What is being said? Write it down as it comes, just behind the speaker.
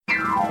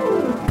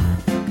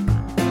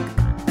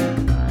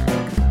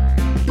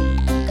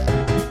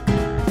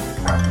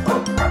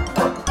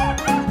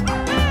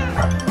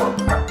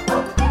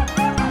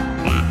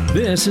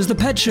This is The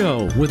Pet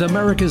Show with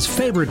America's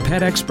favorite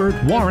pet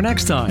expert, Warren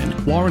Eckstein.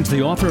 Warren's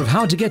the author of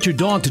How to Get Your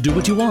Dog to Do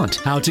What You Want,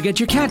 How to Get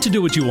Your Cat to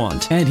Do What You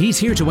Want, and he's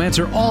here to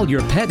answer all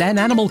your pet and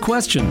animal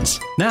questions.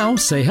 Now,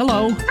 say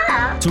hello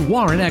to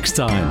Warren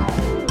Eckstein.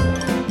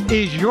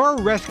 Is your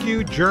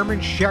rescued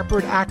German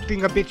Shepherd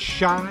acting a bit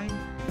shy?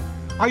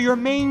 Are your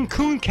Maine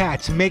Coon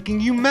cats making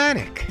you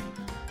manic?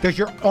 Does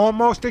your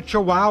almost a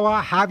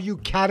Chihuahua have you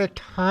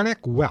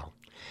catatonic? Well,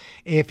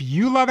 if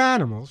you love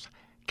animals,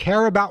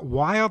 care about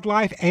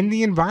wildlife and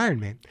the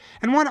environment,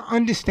 and want to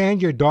understand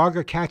your dog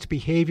or cat's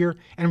behavior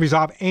and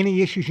resolve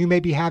any issues you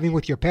may be having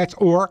with your pets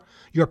or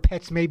your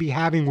pets may be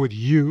having with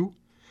you,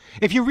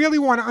 if you really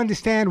want to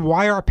understand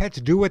why our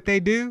pets do what they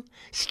do,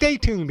 stay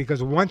tuned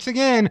because once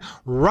again,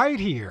 right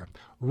here,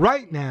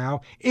 right now,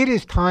 it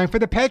is time for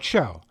The Pet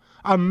Show.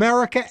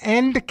 America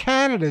and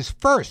Canada's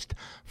first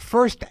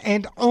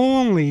and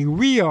only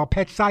real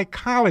pet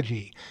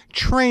psychology,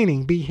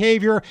 training,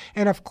 behavior,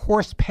 and of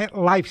course, pet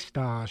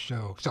lifestyle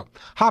show. So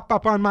hop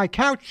up on my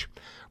couch,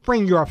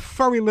 bring your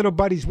furry little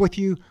buddies with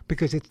you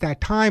because it's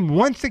that time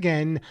once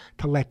again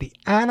to let the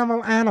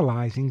animal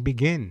analyzing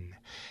begin.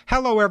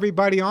 Hello,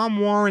 everybody. I'm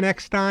Warren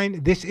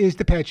Eckstein. This is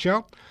The Pet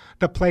Show,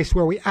 the place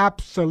where we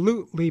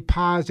absolutely,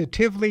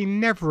 positively,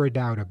 never a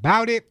doubt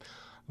about it,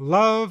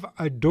 love,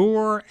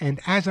 adore, and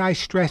as I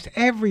stress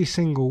every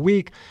single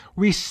week,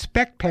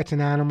 respect pets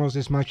and animals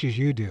as much as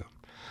you do.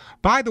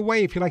 By the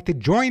way, if you'd like to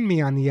join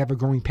me on the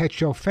ever-growing Pet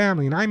Show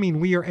family, and I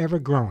mean we are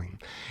ever-growing,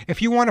 if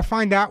you want to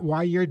find out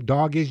why your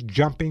dog is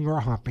jumping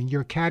or humping,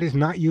 your cat is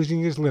not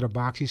using his litter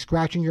box, he's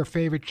scratching your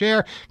favorite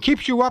chair,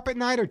 keeps you up at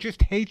night, or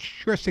just hates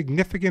your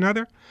significant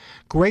other,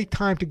 great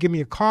time to give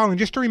me a call. And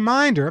just a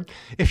reminder,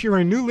 if you're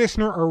a new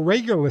listener or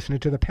regular listener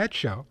to The Pet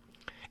Show,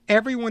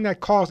 everyone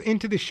that calls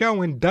into the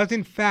show and does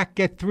in fact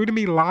get through to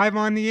me live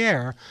on the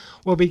air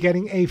will be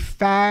getting a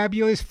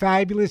fabulous,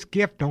 fabulous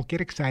gift. Don't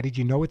get excited.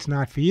 You know it's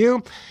not for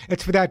you.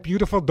 It's for that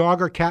beautiful dog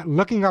or cat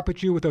looking up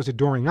at you with those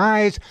adoring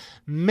eyes.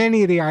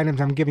 Many of the items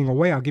I'm giving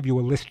away, I'll give you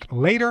a list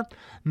later.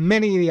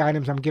 Many of the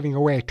items I'm giving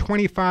away at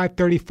 $25,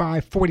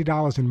 $35,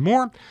 $40 and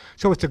more.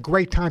 So it's a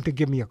great time to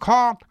give me a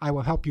call. I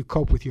will help you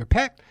cope with your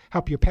pet,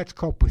 help your pets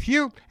cope with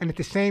you, and at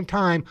the same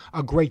time,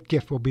 a great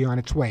gift will be on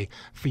its way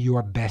for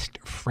your best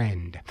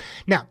friend.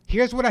 Now,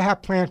 here's what I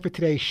have planned for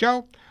today's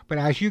show, but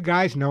as you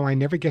guys know, I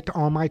never get to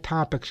all my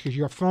topics because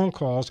your phone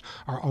calls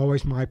are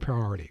always my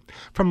priority.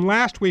 From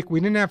last week,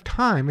 we didn't have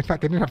time. In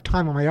fact, I didn't have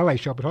time on my LA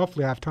show, but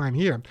hopefully I have time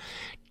here.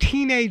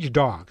 Teenage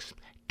dogs.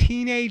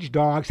 Teenage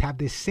dogs have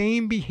the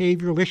same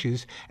behavioral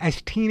issues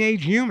as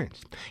teenage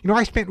humans. You know,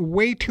 I spent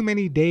way too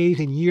many days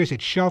and years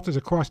at shelters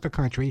across the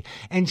country,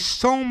 and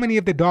so many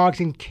of the dogs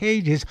in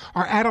cages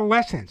are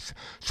adolescents.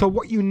 So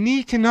what you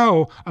need to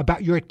know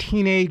about your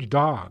teenage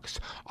dogs.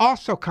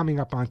 Also coming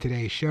up on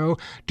today's show,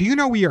 do you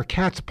know where your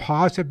cat's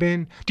paws have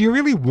been? Do you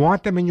really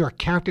want them in your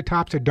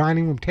countertops or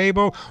dining room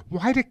table?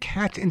 Why do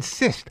cats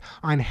insist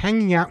on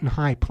hanging out in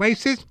high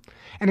places?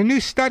 And a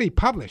new study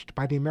published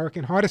by the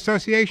American Heart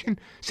Association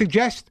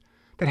suggests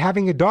that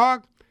having a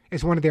dog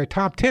is one of their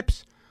top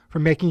tips for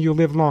making you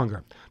live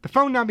longer. The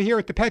phone number here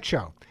at The Pet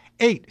Show,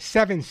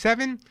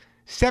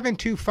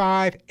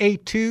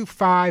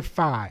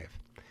 877-725-8255.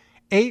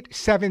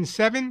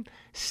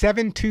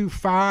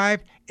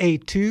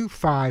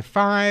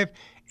 877-725-8255.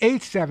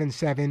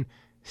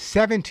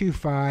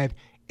 877-725-8255.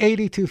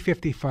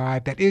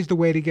 8255. That is the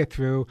way to get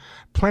through.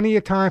 Plenty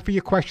of time for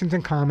your questions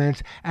and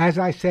comments. As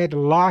I said,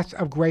 lots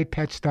of great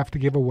pet stuff to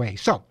give away.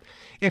 So,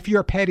 if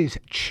your pet is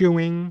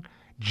chewing,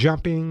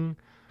 jumping,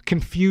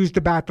 confused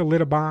about the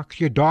litter box,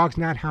 your dog's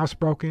not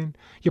housebroken,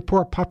 your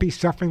poor puppy's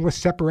suffering with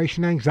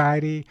separation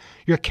anxiety,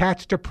 your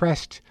cat's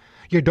depressed,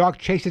 your dog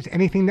chases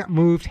anything that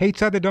moves,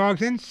 hates other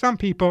dogs and some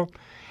people,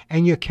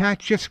 and your cat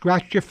just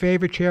scratched your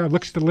favorite chair,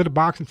 looks at the litter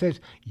box and says,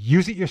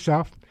 use it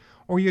yourself,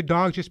 or your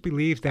dog just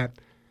believes that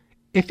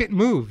if it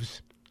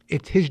moves,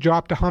 it's his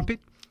job to hump it,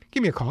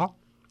 give me a call.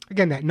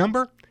 Again, that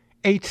number,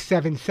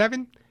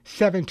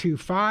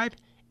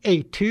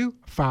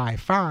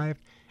 877-725-8255,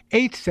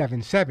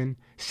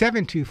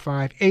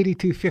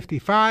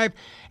 877-725-8255.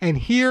 And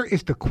here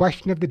is the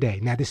question of the day.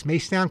 Now, this may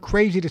sound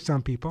crazy to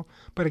some people,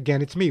 but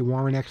again, it's me,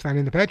 Warren Eckstein,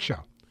 in The Pet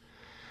Show.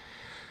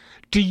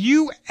 Do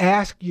you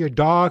ask your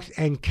dogs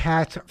and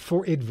cats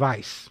for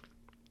advice?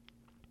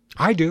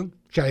 I do.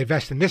 Should I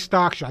invest in this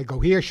stock? Should I go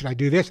here? Should I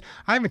do this?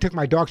 I even took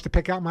my dogs to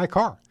pick out my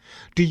car.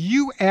 Do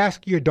you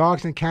ask your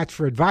dogs and cats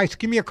for advice?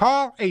 Give me a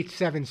call,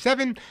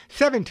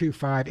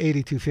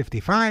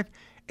 877-725-8255.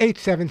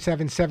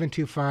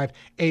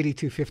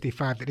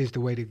 877-725-8255. That is the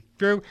way to get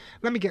through.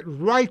 Let me get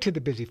right to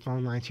the busy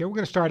phone lines here. We're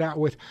going to start out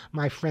with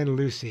my friend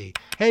Lucy.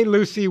 Hey,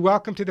 Lucy,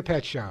 welcome to The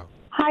Pet Show.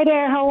 Hi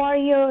there, how are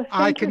you?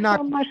 Thank you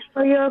so much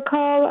for your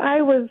call.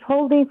 I was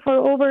holding for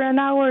over an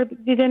hour.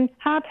 It didn't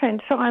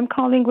happen, so I'm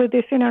calling with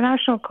this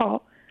international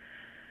call.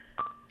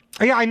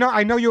 Yeah, I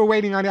know you were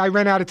waiting on it. I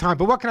ran out of time,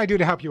 but what can I do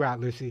to help you out,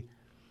 Lucy?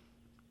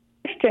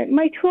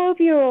 My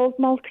 12-year-old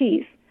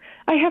Maltese.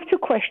 I have two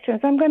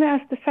questions. I'm going to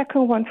ask the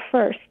second one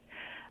first.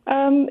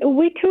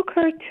 We took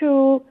her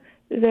to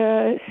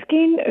the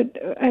skin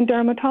and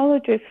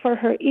dermatologist for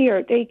her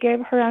ear, they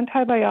gave her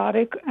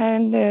antibiotic,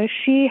 and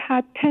she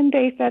had 10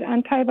 days that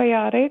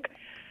antibiotic.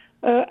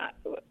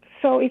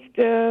 So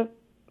it's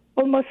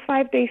almost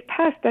 5 days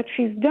past that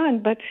she's done,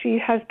 but she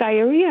has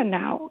diarrhea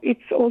now.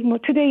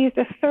 Today is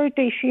the third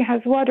day she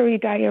has watery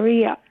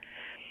diarrhea.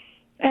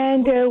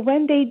 And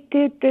when they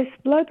did this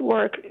blood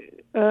work,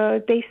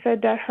 they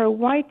said that her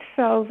white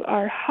cells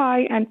are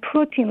high and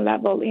protein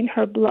level in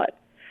her blood.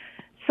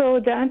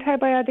 So the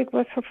antibiotic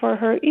was for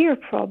her ear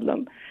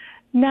problem.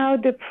 Now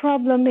the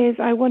problem is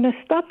I want to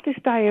stop this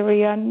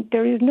diarrhea, and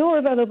there is no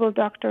available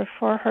doctor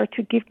for her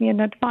to give me an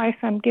advice.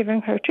 I'm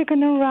giving her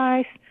chicken and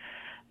rice.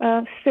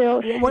 Wait.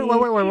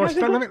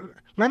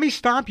 Let me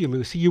stop you,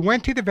 Lucy. You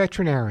went to the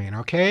veterinarian,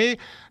 okay?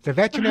 The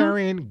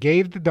veterinarian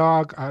gave the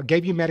dog,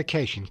 gave you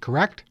medication,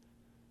 correct?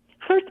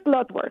 First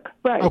blood work,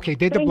 right. Okay,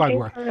 did the blood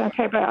work.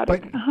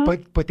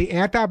 Antibiotic. But the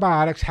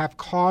antibiotics have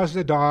caused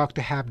the dog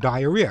to have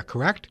diarrhea,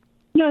 correct?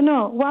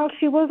 No. While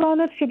she was on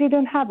it, she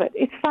didn't have it.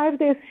 It's 5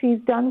 days she's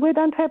done with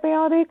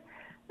antibiotic,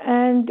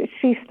 and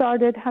she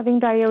started having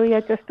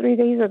diarrhea just 3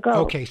 days ago.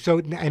 Okay,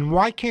 and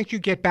why can't you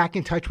get back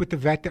in touch with the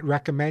vet that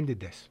recommended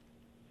this?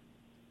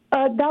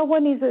 That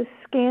one is a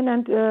skin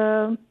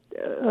and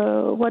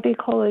what do you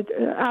call it,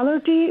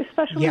 allergy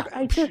specialist. Yeah.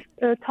 I just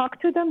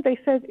talked to them. They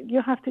said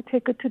you have to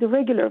take it to the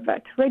regular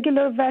vet.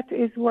 Regular vet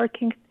is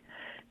working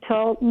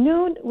till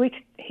noon, which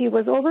he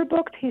was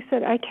overbooked. He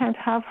said, I can't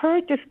have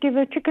her. Just give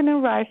her chicken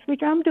and rice,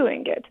 which I'm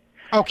doing it.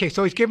 Okay,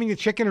 so he's giving you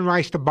chicken and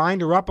rice to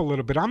bind her up a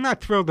little bit. I'm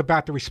not thrilled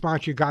about the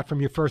response you got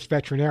from your first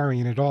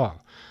veterinarian at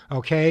all.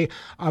 Okay?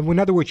 In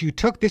other words,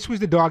 this was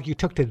the dog you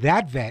took to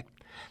that vet.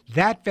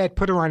 That vet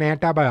put her on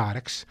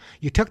antibiotics.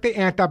 You took the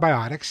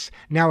antibiotics.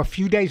 Now, a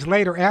few days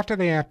later, after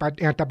the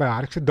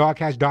antibiotics, the dog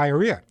has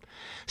diarrhea.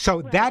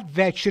 So that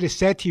vet should have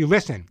said to you,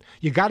 listen,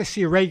 you got to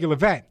see a regular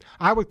vet.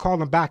 I would call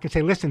them back and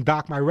say, listen,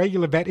 doc, my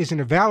regular vet isn't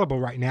available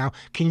right now.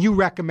 Can you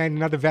recommend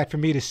another vet for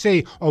me to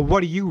see? Or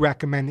what do you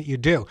recommend that you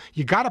do?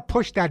 You got to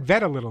push that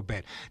vet a little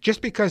bit.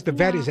 Just because the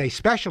vet is a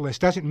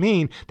specialist doesn't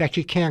mean that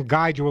she can't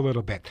guide you a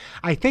little bit.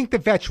 I think the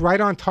vet's right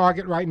on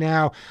target right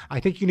now. I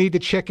think you need the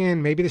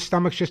chicken. Maybe the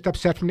stomach's just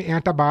upset from the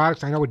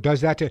antibiotics. I know it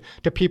does that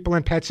to people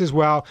and pets as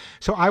well.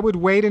 So I would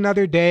wait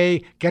another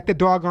day, get the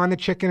dog on the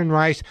chicken and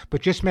rice,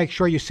 but just make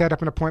sure you set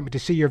up an appointment to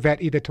see your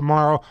vet either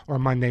tomorrow or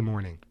Monday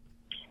morning.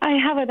 I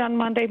have it on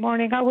Monday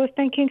morning. I was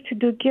thinking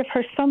to give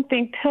her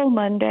something till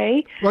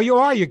Monday. Well,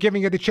 you're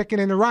giving her the chicken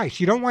and the rice.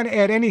 You don't want to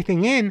add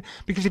anything in,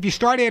 because if you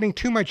start adding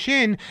too much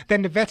in,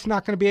 then the vet's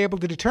not going to be able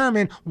to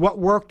determine what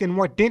worked and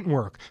what didn't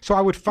work. So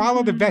I would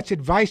follow the vet's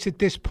advice at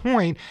this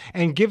point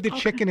and give the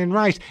chicken and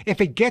rice.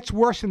 If it gets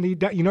worse and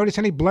you notice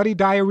any bloody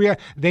diarrhea,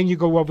 then you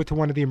go over to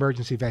one of the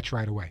emergency vets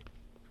right away.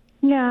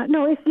 Yeah,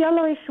 no, it's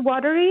yellowish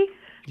watery.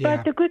 Yeah.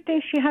 But the good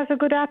thing, she has a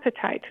good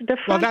appetite. The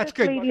front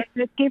lady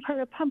said give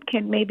her a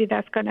pumpkin. Maybe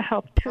that's going to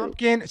help too.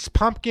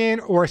 Pumpkin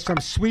or some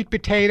sweet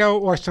potato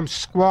or some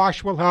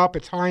squash will help.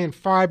 It's high in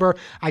fiber.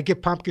 I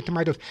give pumpkin to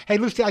my dogs. Hey,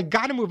 Lucy, I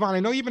got to move on. I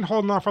know you've been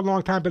holding on for a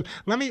long time, but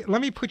let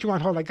me put you on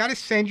hold. I got to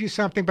send you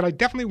something, but I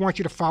definitely want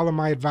you to follow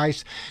my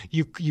advice.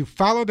 You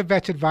follow the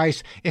vet's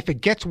advice. If it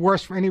gets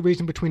worse for any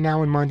reason between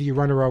now and Monday, you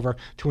run her over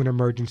to an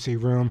emergency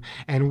room,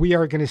 and we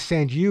are going to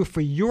send you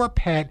for your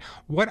pet.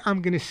 What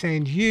I'm going to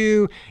send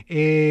you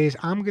is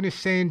I'm going to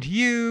send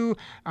you,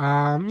 you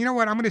know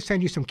what, I'm going to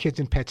send you some Kids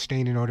and Pet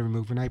Stain and Odor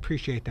Remover, and I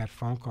appreciate that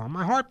phone call.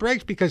 My heart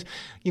breaks because,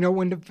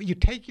 when you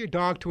take your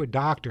dog to a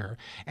doctor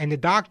and the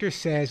doctor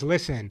says,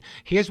 listen,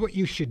 here's what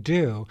you should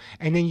do,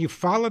 and then you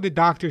follow the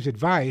doctor's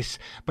advice,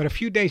 but a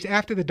few days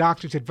after the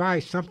doctor's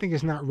advice, something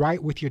is not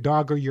right with your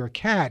dog or your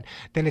cat,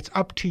 then it's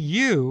up to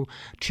you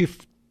to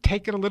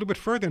take it a little bit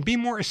further and be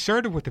more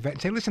assertive with the vet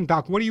and say, listen,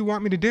 doc, what do you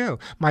want me to do?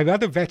 My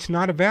other vet's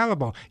not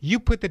available. You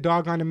put the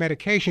dog on the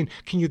medication.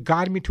 Can you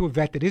guide me to a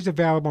vet that is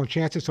available? And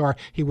chances are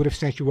he would have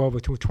sent you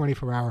over to a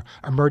 24-hour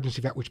emergency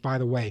vet, which, by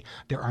the way,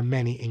 there are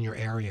many in your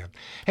area.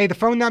 Hey, the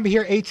phone number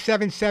here,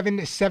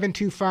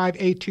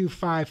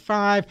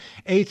 877-725-8255,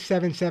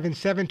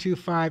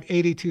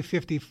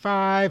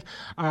 877-725-8255.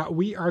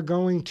 We are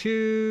going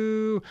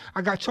to,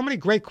 I got so many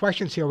great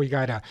questions here. We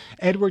got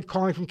Edward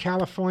calling from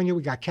California.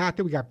 We got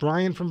Kathy. We got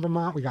Brian from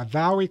Vermont. We got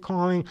Valerie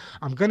calling.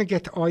 I'm going to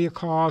get to all your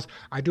calls.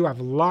 I do have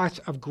lots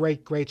of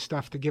great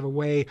stuff to give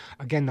away.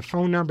 Again, the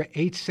phone number,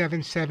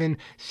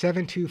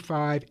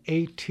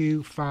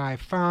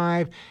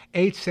 877-725-8255,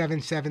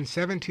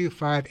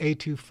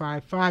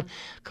 877-725-8255.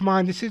 Come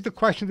on, this is the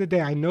question of the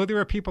day. I know there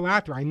are people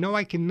out there. I know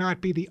I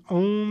cannot be the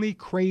only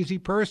crazy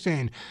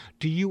person.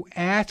 Do you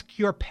ask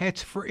your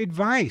pets for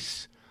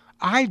advice?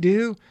 I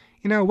do.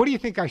 What do you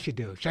think I should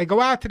do? Should I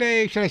go out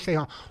today? Should I stay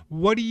home?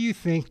 What do you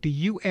think? Do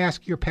you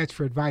ask your pets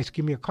for advice?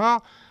 Give me a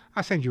call.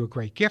 I'll send you a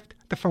great gift.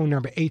 The phone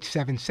number,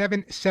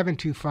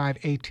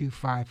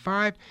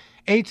 877-725-8255,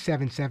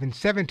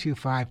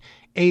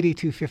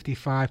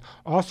 877-725-8255.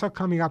 Also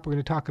coming up, we're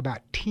going to talk about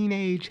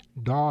teenage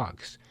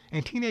dogs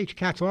and teenage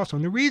cats also.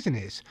 And the reason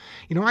is,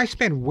 I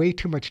spend way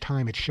too much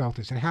time at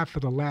shelters and have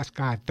for the last,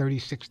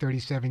 36,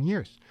 37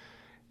 years.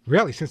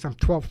 Really, since I'm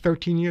 12,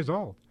 13 years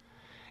old.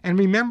 And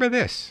remember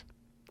this,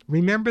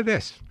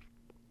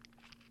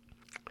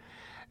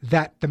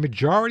 that the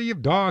majority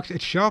of dogs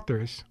at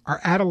shelters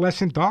are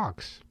adolescent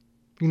dogs.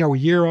 A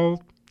year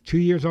old, 2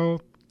 years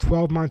old,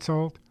 12 months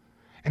old.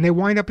 And they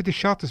wind up at the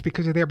shelters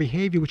because of their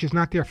behavior, which is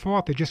not their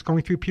fault. They're just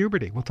going through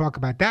puberty. We'll talk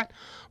about that.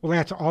 We'll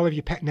answer all of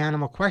your pet and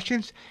animal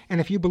questions. And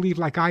if you believe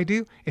like I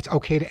do, it's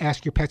okay to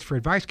ask your pets for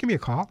advice. Give me a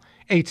call,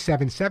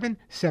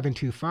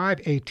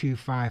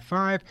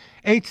 877-725-8255,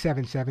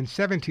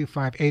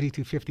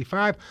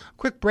 877-725-8255.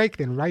 Quick break,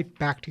 then right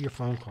back to your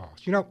phone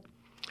calls.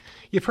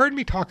 You've heard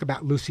me talk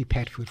about Lucy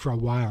Pet Food for a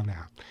while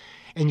now.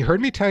 And you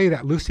heard me tell you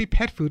that Lucy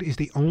Pet Food is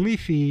the only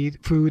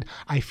food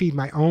I feed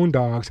my own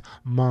dogs,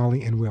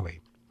 Molly and Willie.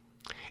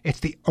 It's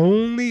the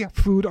only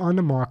food on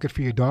the market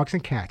for your dogs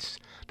and cats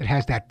that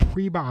has that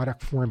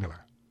prebiotic formula.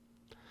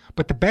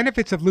 But the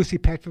benefits of Lucy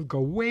Pet Food go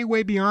way,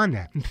 way beyond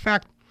that. In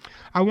fact,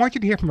 I want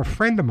you to hear from a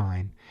friend of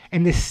mine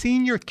and the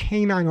senior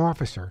canine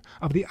officer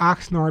of the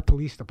Oxnard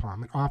Police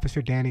Department,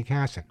 Officer Danny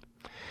Casson.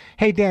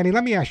 Hey, Danny,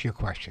 let me ask you a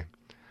question.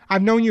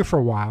 I've known you for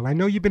a while. I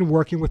know you've been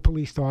working with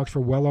police dogs for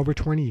well over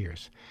 20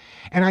 years.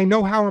 And I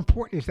know how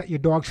important it is that your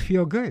dogs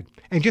feel good.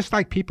 And just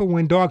like people,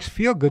 when dogs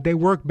feel good, they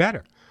work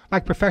better.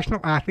 Like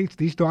professional athletes,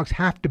 these dogs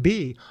have to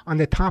be on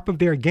the top of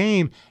their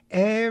game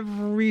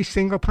every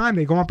single time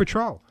they go on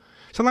patrol.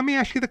 So let me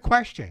ask you the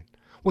question.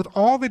 With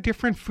all the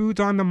different foods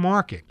on the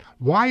market,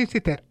 why is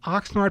it that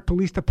Oxnard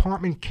Police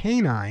Department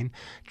Canine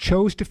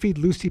chose to feed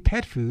Lucy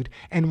Pet Food,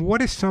 and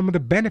what are some of the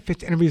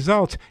benefits and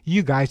results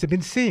you guys have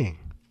been seeing?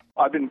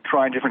 I've been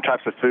trying different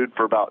types of food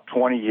for about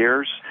 20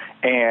 years,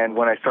 and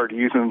when I started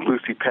using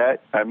Lucy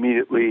Pet, I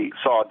immediately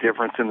saw a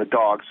difference in the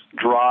dog's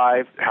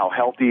drive, how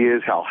healthy he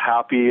is, how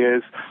happy he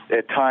is.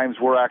 At times,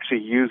 we're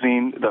actually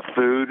using the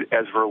food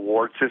as a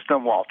reward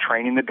system while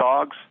training the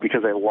dogs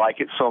because they like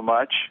it so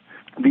much.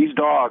 These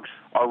dogs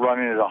are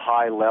running at a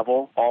high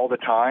level all the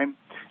time.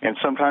 And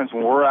sometimes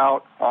when we're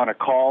out on a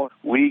call,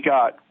 we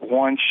got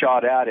one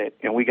shot at it,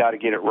 and we got to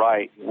get it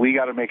right. We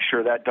got to make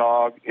sure that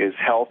dog is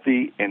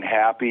healthy and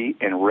happy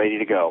and ready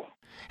to go.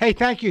 Hey,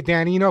 thank you,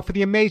 Danny, for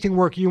the amazing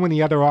work you and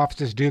the other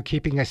officers do,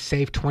 keeping us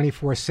safe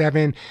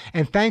 24/7.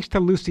 And thanks to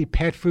Lucy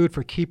Pet Food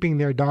for keeping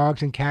their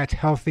dogs and cats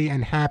healthy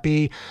and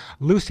happy.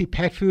 Lucy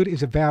Pet Food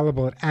is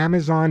available at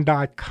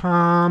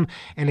Amazon.com.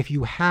 And if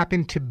you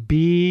happen to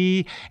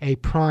be a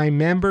Prime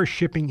member,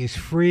 shipping is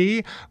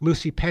free.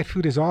 Lucy Pet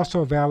Food is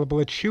also available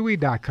at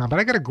Chewy.com. But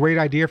I got a great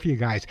idea for you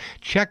guys.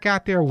 Check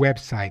out their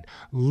website,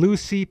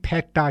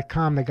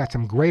 LucyPet.com. They got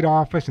some great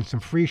offers and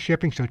some free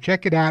shipping, so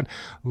check it out,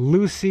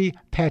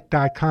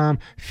 LucyPet.com.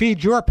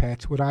 Feed your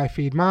pets what I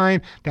feed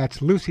mine.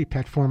 That's Lucy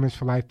Pet Formulas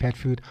for Life Pet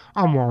Food.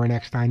 I'm Warren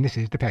Eckstein. This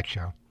is The Pet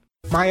Show.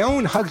 My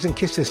own Hugs and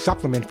Kisses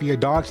supplement for your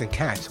dogs and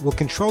cats will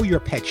control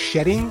your pet's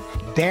shedding,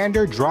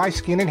 dander, dry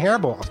skin, and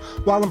hairballs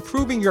while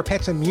improving your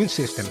pet's immune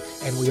system.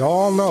 And we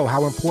all know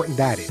how important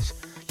that is.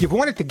 You've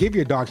wanted to give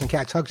your dogs and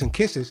cats Hugs and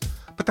Kisses,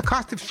 but the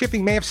cost of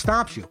shipping may have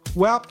stopped you.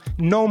 Well,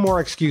 no more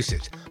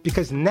excuses,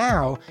 because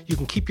now you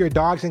can keep your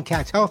dogs and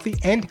cats healthy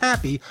and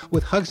happy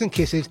with Hugs and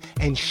Kisses,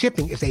 and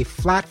shipping is a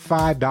flat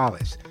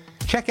 $5.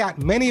 Check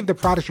out many of the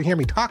products you hear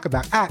me talk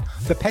about at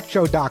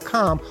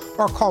ThePetShow.com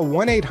or call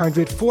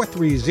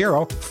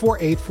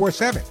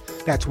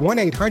 1-800-430-4847. That's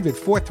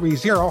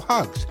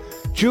 1-800-430-HUGS.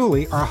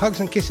 Julie, our Hugs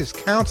and Kisses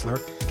counselor,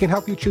 can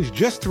help you choose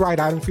just the right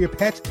item for your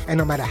pets, and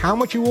no matter how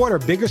much you order,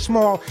 big or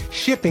small,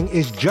 shipping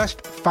is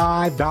just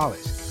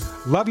 $5.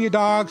 Love your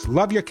dogs,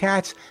 love your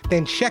cats?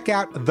 Then check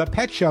out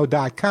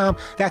ThePetShow.com.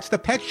 That's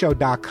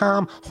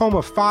ThePetShow.com, home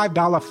of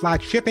 $5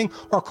 flat shipping,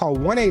 or call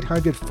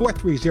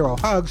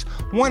 1-800-430-HUGS,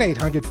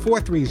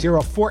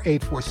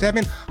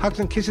 1-800-430-4847. Hugs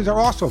and Kisses are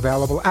also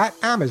available at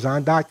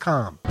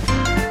Amazon.com.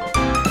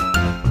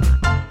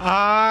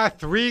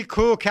 Three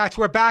cool cats.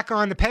 We're back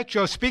on The Pet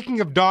Show. Speaking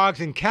of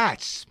dogs and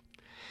cats,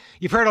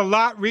 you've heard a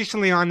lot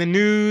recently on the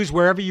news,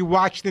 wherever you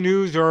watch the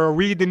news or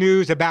read the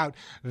news, about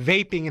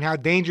vaping and how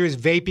dangerous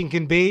vaping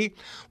can be.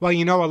 Well,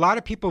 a lot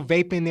of people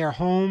vape in their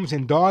homes,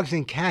 and dogs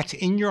and cats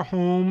in your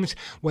homes,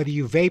 whether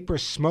you vape or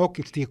smoke,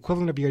 it's the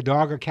equivalent of your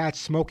dog or cat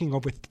smoking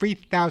over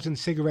 3,000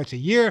 cigarettes a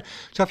year.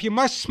 So if you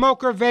must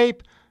smoke or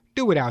vape,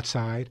 do it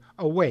outside,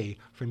 away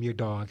from your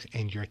dogs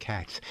and your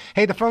cats.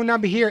 Hey, the phone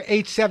number here,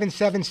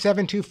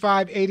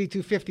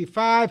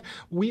 877-725-8255.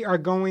 We are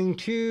going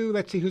to,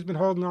 let's see who's been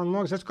holding on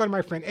longest. Let's go to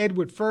my friend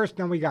Edward first.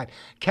 Then we got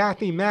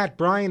Kathy, Matt,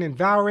 Brian, and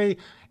Valerie.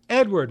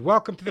 Edward,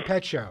 welcome to The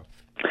Pet Show.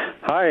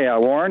 Hi,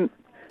 Warren.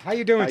 How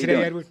you doing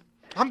today, Edward?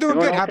 I'm doing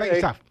good. Okay. How about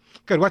yourself?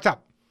 Good. What's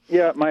up?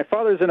 Yeah, my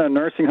father's in a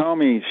nursing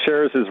home. He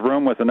shares his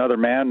room with another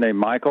man named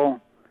Michael.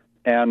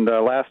 And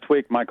last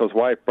week, Michael's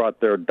wife brought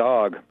their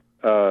dog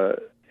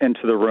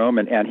into the room,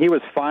 and he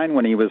was fine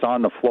when he was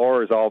on the floor.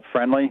 He was all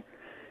friendly.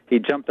 He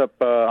jumped up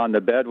on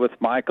the bed with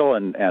Michael,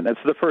 and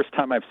it's the first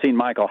time I've seen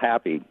Michael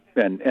happy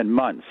in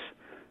months.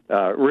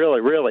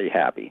 Really, really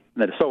happy.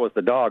 And so was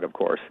the dog, of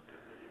course.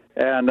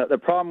 And the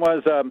problem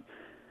was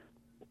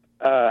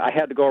I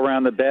had to go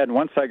around the bed, and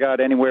once I got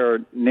anywhere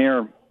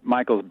near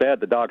Michael's bed,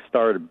 the dog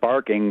started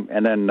barking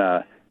and then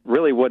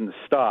really wouldn't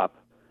stop.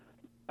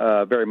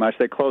 very much.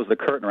 They closed the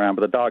curtain around,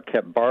 but the dog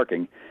kept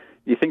barking.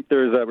 You think we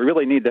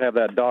really need to have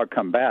that dog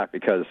come back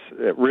because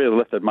it really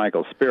lifted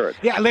Michael's spirits.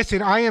 Yeah, listen,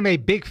 I am a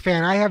big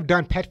fan. I have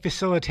done pet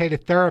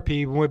facilitated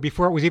therapy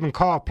before it was even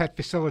called pet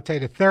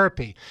facilitated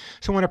therapy.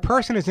 So when a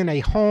person is in a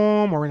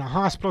home or in a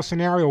hospital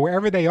scenario,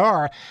 wherever they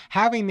are,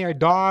 having their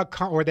dog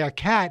or their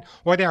cat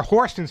or their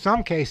horse in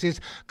some cases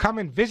come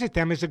and visit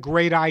them is a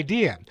great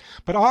idea.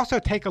 But also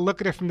take a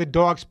look at it from the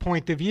dog's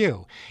point of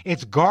view.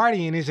 Its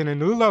guardian is in a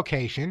new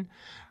location,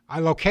 a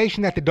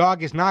location that the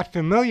dog is not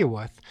familiar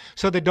with,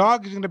 so the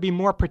dog is going to be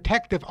more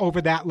protective over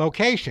that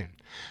location.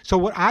 So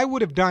what I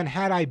would have done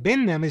had I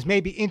been them is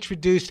maybe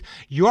introduced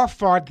your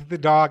father to the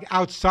dog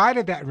outside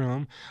of that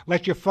room,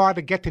 let your father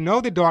get to know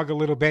the dog a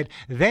little bit,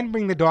 then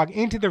bring the dog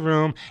into the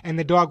room, and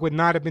the dog would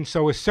not have been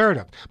so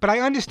assertive. But I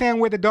understand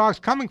where the dog's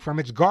coming from.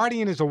 Its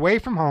guardian is away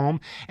from home,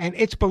 and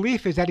its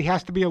belief is that he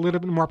has to be a little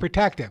bit more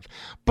protective.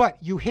 But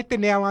you hit the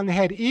nail on the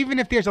head. Even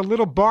if there's a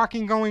little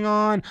barking going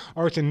on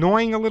or it's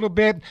annoying a little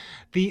bit,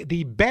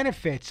 the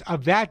benefits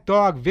of that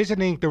dog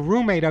visiting the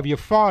roommate of your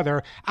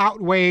father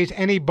outweighs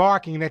any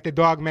barking that the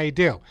dog may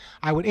do.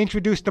 I would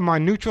introduce them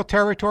on neutral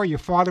territory, your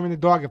father and the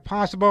dog if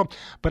possible,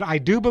 but I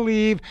do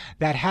believe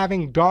that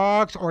having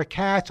dogs or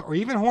cats or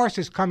even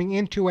horses coming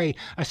into a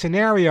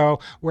scenario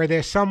where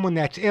there's someone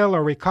that's ill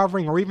or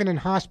recovering or even in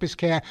hospice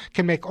care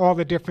can make all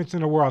the difference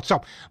in the world.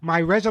 So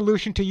my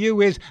resolution to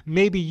you is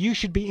maybe you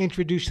should be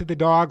introduced to the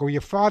dog or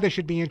your father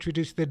should be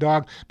introduced to the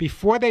dog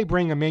before they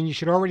bring him in. You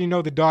should already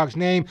know the dog's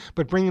name,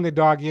 but bringing the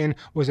dog in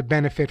was a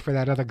benefit for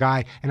that other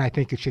guy, and I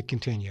think it should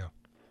continue.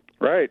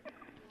 Right.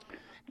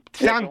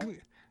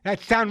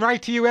 That sound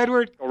right to you,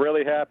 Edward? I'm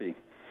really happy.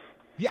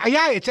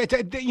 Yeah. It's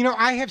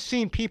I have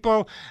seen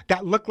people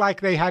that look like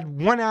they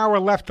had 1 hour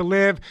left to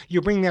live.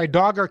 You bring their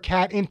dog or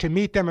cat in to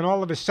meet them, and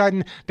all of a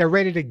sudden they're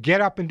ready to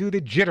get up and do the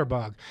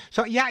jitterbug.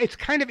 So yeah, it's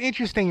kind of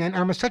interesting, and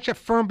I'm such a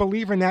firm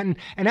believer in that. And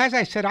as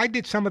I said, I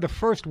did some of the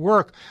first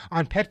work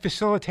on pet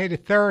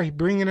facilitated therapy,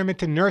 bringing them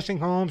into nursing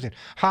homes and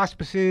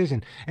hospices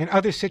and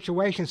other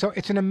situations. So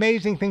it's an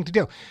amazing thing to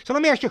do. So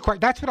let me ask you a question.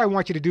 That's what I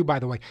want you to do, by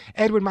the way,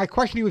 Edward. My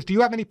question to you is: do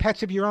you have any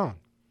pets of your own?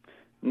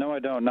 No, I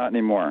don't. Not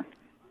anymore.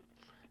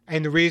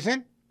 And the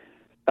reason?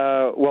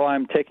 Well,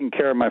 I'm taking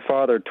care of my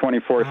father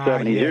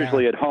 24/7. He's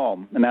usually at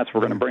home, and that's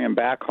we're going to bring him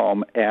back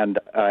home. And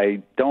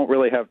I don't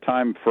really have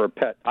time for a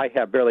pet. I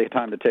have barely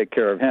time to take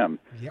care of him.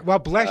 Yeah, well,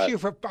 bless you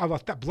for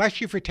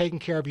taking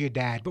care of your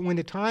dad. But when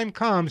the time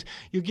comes,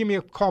 you give me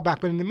a call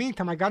back. But in the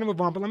meantime, I got to move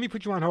on. But let me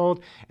put you on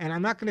hold, and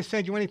I'm not going to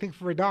send you anything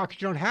for a dog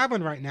because you don't have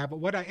one right now. But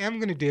what I am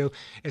going to do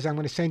is I'm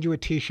going to send you a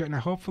T-shirt, and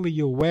hopefully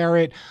you'll wear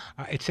it.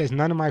 It says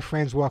 "None of my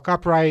friends walk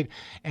upright,"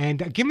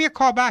 and give me a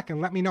call back and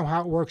let me know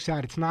how it works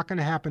out. It's not going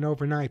to happen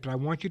overnight. But I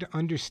want you to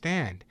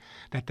understand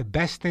that the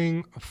best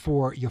thing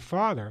for your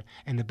father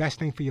and the best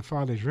thing for your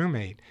father's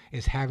roommate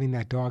is having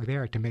that dog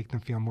there to make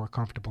them feel more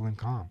comfortable and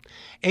calm.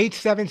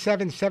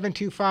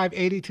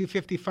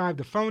 877-725-8255,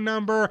 the phone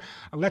number.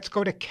 Let's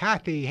go to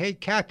Kathy. Hey,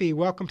 Kathy,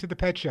 welcome to the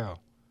Pet Show.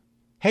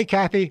 Hey,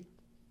 Kathy.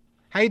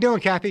 How you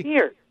doing, Kathy?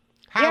 Here.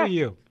 How are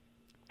you?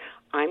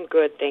 I'm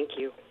good, thank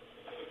you.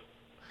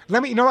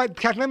 You know what,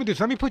 Kathy, let me do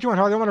this. Let me put you on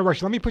hold. I don't want to rush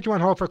you. Let me put you on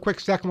hold for a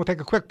quick second. We'll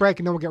take a quick break,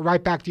 and then we'll get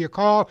right back to your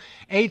call.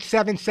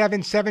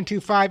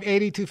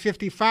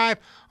 877-725-8255.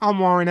 I'm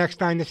Warren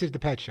Eckstein. This is The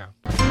Pet Show.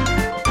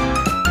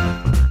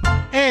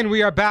 And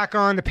we are back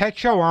on The Pet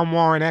Show. I'm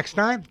Warren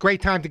Eckstein.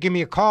 Great time to give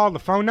me a call. The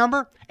phone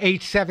number,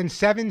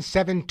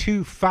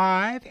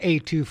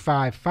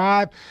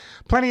 877-725-8255.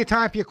 Plenty of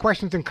time for your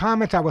questions and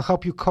comments. I will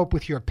help you cope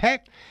with your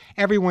pet.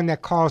 Everyone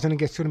that calls in and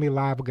gets through to me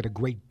live will get a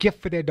great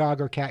gift for their dog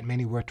or cat,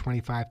 many worth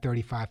 $25,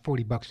 $35,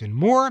 $40 and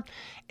more.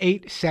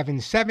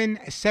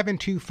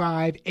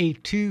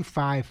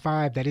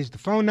 877-725-8255. That is the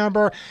phone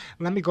number.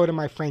 Let me go to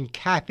my friend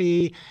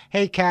Kathy.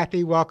 Hey,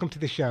 Kathy, welcome to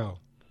the show.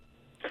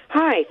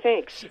 Hi,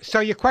 thanks.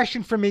 So your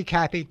question for me,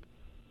 Kathy?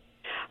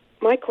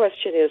 My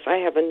question is, I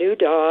have a new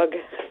dog.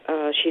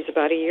 She's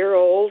about a year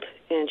old,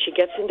 and she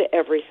gets into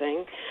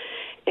everything.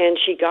 And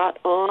she got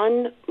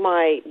on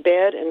my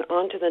bed and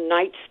onto the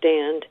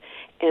nightstand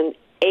and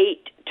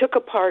took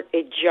apart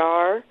a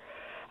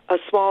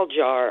small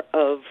jar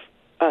of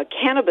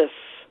cannabis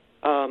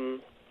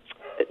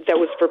that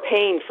was for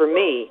pain for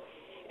me.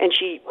 And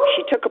she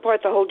took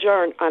apart the whole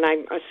jar, and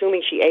I'm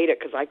assuming she ate it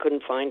because I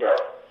couldn't find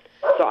it.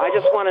 So I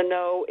just want to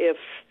know if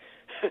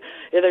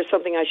there's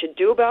something I should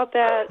do about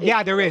that.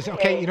 Yeah, there is.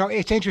 Okay,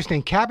 it's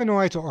interesting.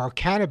 Cannabinoids or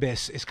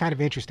cannabis is kind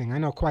of interesting. I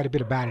know quite a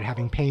bit about it,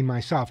 having pain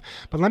myself.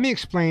 But let me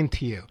explain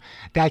to you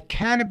that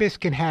cannabis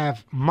can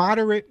have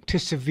moderate to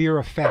severe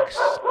effects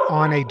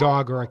on a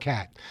dog or a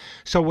cat.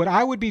 So what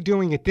I would be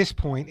doing at this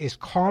point is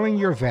calling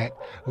your vet,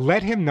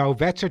 let him know.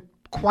 Vets are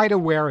quite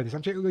aware of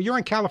this. You're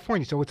in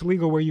California, so it's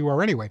legal where you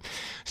are anyway.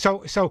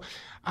 So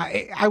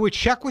I would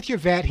check with your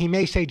vet. He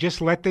may say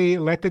just let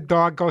the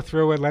dog go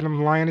through it, let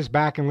him lie on his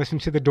back and listen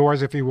to the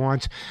doors if he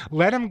wants.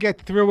 Let him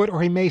get through it,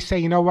 or he may say,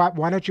 you know what,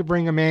 why don't you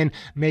bring him in?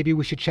 Maybe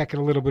we should check it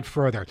a little bit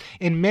further.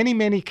 In many,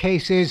 many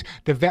cases,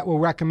 the vet will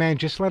recommend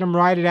just let him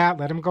ride it out,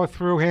 let him go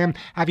through him.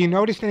 Have you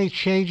noticed any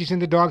changes in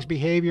the dog's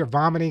behavior,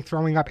 vomiting,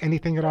 throwing up,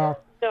 anything at all?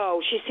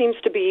 No, she seems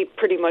to be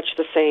pretty much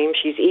the same.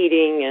 She's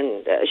eating,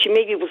 and she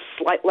maybe was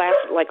last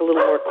like a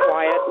little more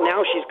quiet.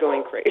 Now she's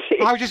going crazy.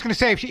 I was just going to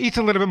say, if she eats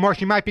a little bit more,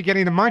 she might be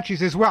getting the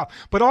munchies as well.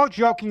 But all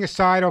joking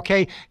aside,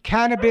 okay,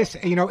 cannabis,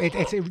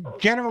 it's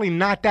generally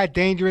not that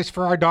dangerous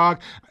for our dog,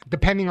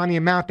 depending on the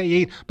amount they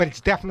eat, but it's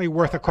definitely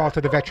worth a call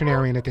to the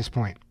veterinarian at this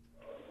point.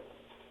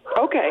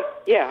 Okay.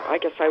 Yeah, I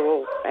guess I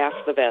will ask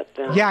the vet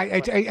then. Yeah,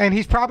 and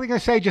he's probably going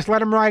to say just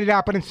let him ride it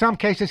out, but in some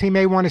cases he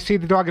may want to see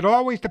the dog. It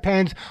always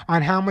depends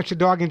on how much the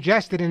dog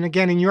ingested, and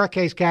again, in your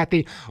case,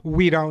 Kathy,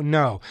 we don't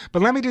know.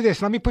 But let me do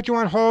this. Let me put you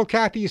on hold,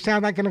 Kathy. You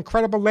sound like an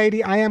incredible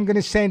lady. I am going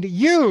to send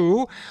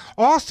you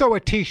also a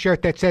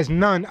T-shirt that says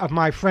none of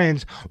my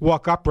friends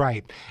walk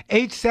upright.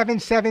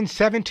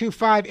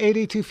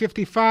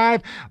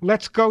 877-725-8255.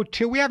 Let's go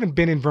to, we haven't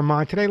been in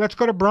Vermont today. Let's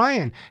go to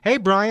Brian. Hey,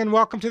 Brian,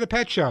 welcome to the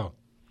Pet Show.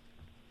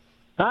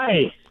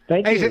 Hi,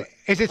 thank you.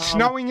 Is it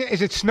snowing?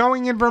 Is it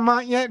snowing in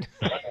Vermont yet?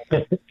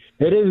 It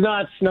is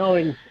not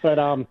snowing, but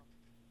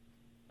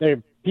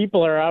the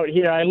people are out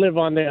here. I live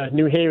on the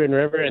New Haven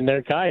River, and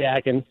they're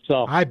kayaking.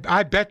 So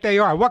I bet they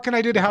are. What can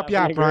I do to help you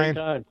out,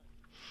 Brian?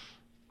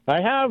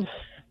 I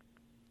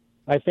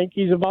think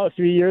he's about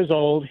 3 years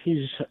old.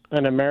 He's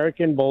an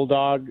American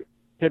Bulldog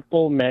Pit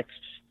Bull mixed.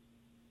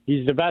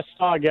 He's the best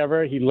dog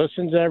ever. He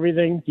listens to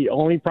everything. The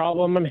only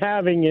problem I'm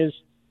having is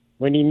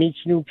when he meets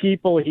new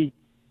people,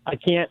 I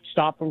can't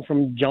stop him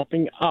from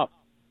jumping up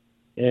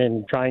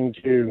and trying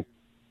to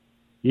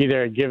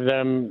either give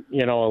them,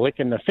 a lick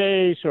in the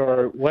face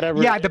or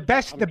whatever. Yeah, the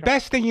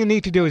best thing you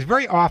need to do is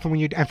very often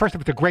and first of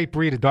all, it's a great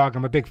breed of dog.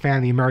 I'm a big fan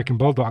of the American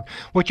Bulldog.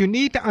 What you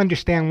need to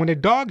understand, when a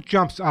dog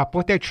jumps up,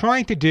 what they're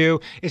trying to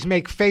do is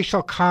make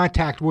facial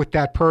contact with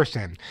that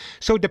person.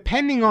 So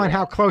depending on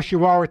how close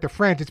you are with the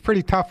friends, it's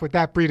pretty tough with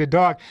that breed of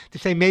dog to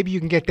say maybe you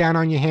can get down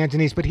on your hands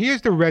and knees. But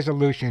here's the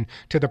resolution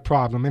to the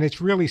problem, and it's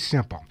really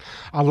simple.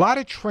 A lot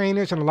of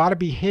trainers and a lot of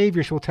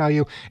behaviors will tell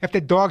you if the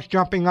dog's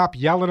jumping up,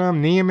 yell at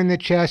him, knee him in the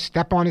chest,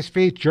 step on his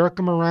feet, jerk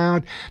him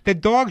around. The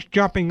dog's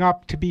jumping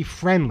up to be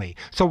friendly.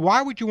 So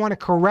why would you want to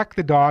correct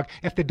the dog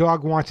if the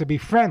dog wants to be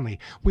friendly?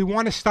 We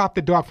want to stop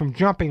the dog from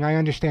jumping, I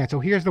understand.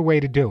 So here's the way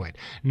to do it.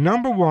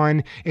 Number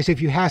one is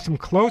if you have some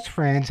close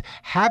friends,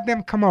 have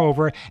them come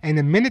over, and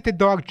the minute the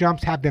dog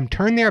jumps, have them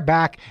turn their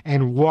back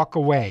and walk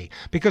away.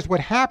 Because what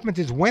happens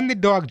is when the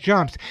dog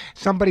jumps,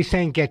 somebody's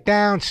saying, get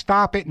down,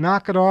 stop it,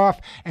 knock it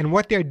off, and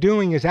what they're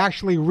doing is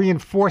actually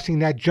reinforcing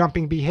that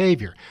jumping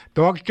behavior.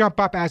 Dogs jump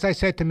up, as I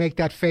said, to make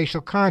that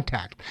facial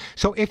contact.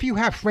 So if you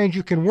have friends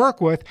you can work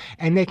with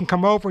and they can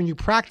come over and you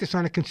practice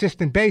on a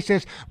consistent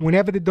basis,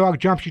 whenever the dog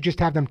jumps, you just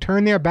have them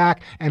turn their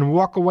back and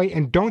walk away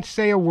and don't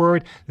say a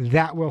word.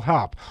 That will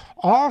help.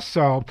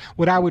 Also,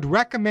 what I would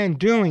recommend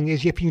doing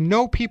is if you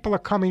know people are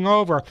coming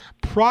over,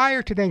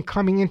 prior to them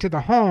coming into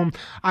the home,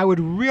 I would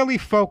really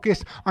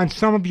focus on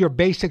some of your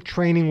basic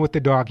training with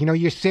the dog.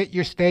 You sit,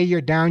 you stay,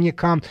 you're down, you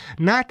come.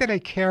 Not that I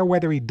care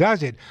whether he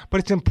does it, but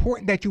it's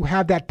important that you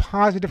have that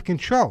positive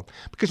control.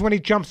 Because when he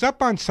jumps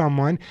up on someone,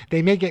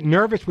 they may get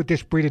nervous with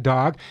this breed of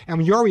dog,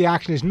 and your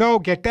reaction is, no,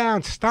 get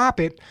down, stop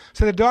it.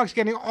 So the dog's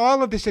getting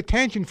all of this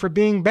attention for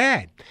being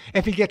bad.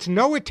 If he gets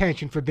no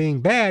attention for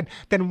being bad,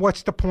 then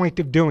what's the point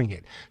of doing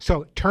it?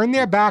 So turn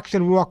their backs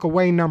and walk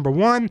away, number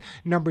one.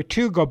 Number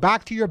two, go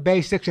back to your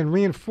basics and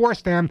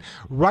reinforce them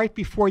right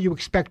before you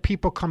expect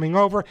people coming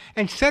over,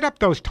 and set up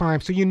those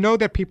times so you know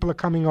that people are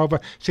coming over,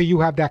 so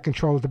you have that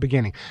control at the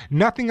beginning.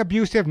 Nothing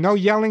abusive, no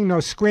yelling, no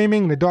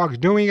screaming. The dog's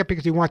doing it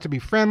because he wants to be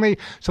friendly.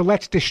 So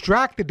let's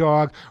distract the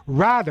dog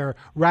rather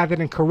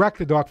than correct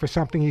the dog for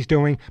something he's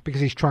doing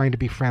because he's trying to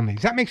be friendly.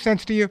 Does that make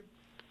sense to you?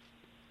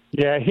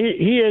 Yeah,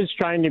 he is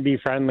trying to be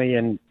friendly,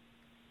 and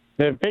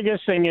the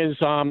biggest thing is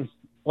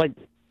like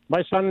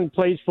my son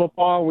plays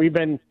football.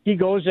 He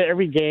goes to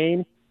every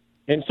game,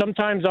 and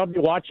sometimes I'll be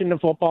watching the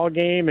football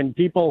game, and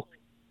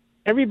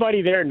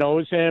everybody there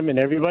knows him, and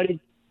everybody,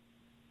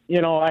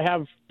 I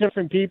have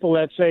different people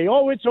that say,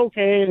 "Oh, it's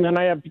okay," and then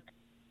I have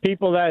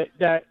people that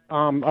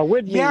are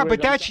with me. Yeah,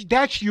 but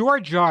that's your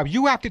job.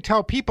 You have to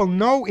tell people,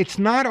 no, it's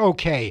not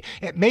okay.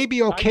 It may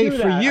be okay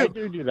for you. I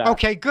do that.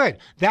 Okay, good.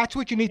 That's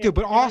what you need to do.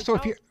 But also,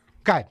 if you,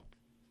 go ahead.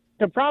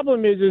 The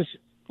problem is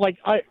like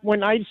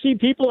when I see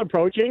people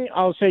approaching,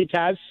 I'll say,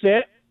 Taz,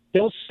 sit.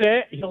 He'll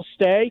sit. He'll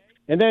stay.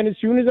 And then as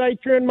soon as I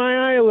turn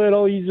my eye a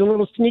little, he's a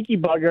little sneaky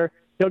bugger.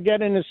 He'll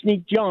get in a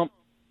sneak jump,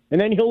 and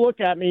then he'll look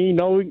at me,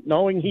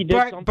 knowing he did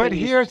something. But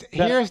here's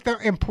the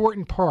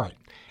important part.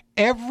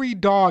 Every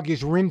dog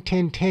is rin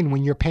tin tin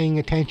when you're paying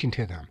attention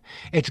to them.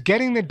 It's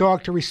getting the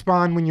dog to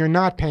respond when you're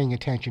not paying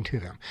attention to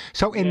them.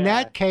 So in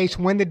that case,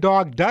 when the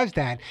dog does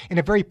that in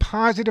a very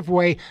positive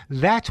way,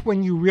 that's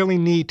when you really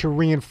need to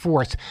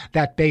reinforce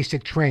that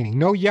basic training.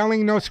 No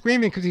yelling, no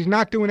screaming, because he's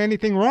not doing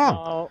anything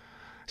wrong.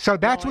 So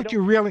that's where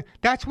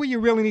you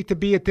really need to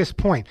be at this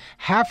point.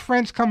 Have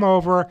friends come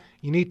over.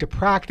 You need to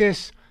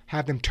practice.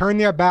 Have them turn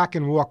their back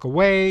and walk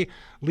away.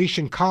 Leash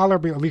and collar,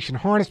 leash and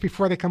harness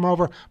before they come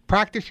over.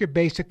 Practice your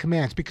basic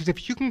commands, because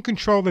if you can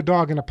control the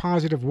dog in a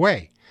positive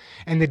way,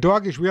 and the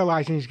dog is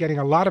realizing he's getting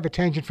a lot of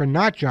attention for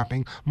not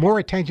jumping, more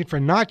attention for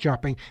not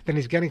jumping than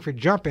he's getting for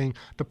jumping,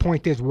 the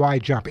point is, why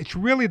jump? It's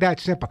really that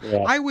simple.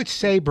 Yeah. I would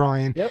say,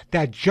 Brian,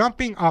 that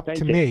jumping up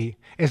to me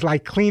is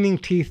like cleaning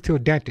teeth to a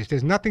dentist.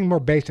 There's nothing more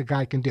basic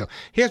I can do.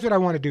 Here's what I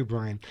want to do,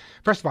 Brian.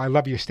 First of all, I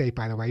love your state,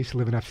 by the way. I used to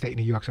live in upstate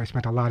New York, so I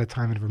spent a lot of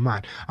time in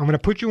Vermont. I'm going to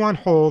put you on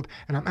hold,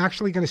 and I'm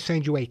actually going to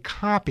send you a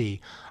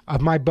copy of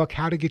my book,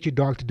 How to Get Your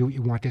Dog to Do What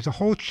You Want. There's a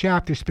whole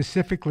chapter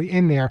specifically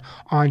in there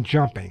on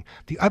jumping.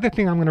 The other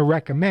thing I'm going to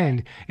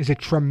recommend is a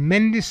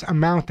tremendous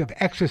amount of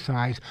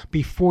exercise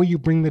before you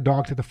bring the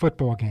dog to the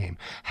football game.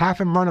 Have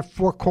him run a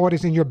 4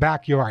 quarters in your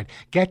backyard.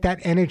 Get that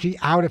energy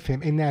out of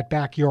him in that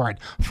backyard.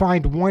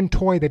 Find one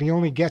toy that he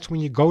only gets when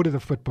you go to the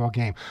football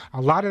game.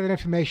 A lot of that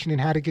information in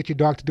How to Get Your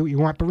Dog to Do What You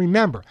Want. But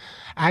remember,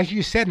 as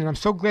you said, and I'm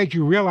so glad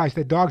you realized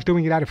that dog's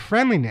doing it out of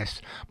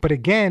friendliness, but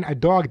again, a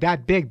dog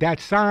that big, that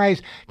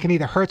size, can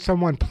either hurt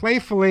someone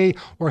playfully,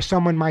 or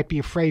someone might be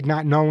afraid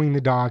not knowing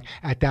the dog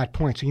at that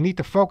point. So you need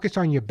to focus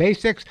on your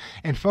basics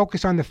and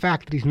focus on the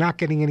fact that he's not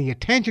getting any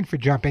attention for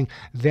jumping,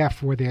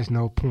 therefore there's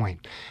no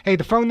point. Hey,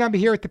 the phone number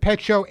here at The Pet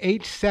Show,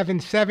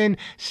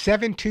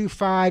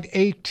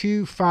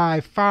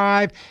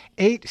 877-725-8255,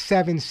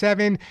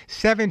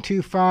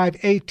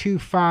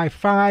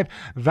 877-725-8255.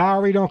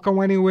 Valerie, don't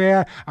go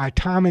anywhere.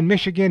 Tom in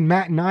Michigan,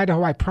 Matt in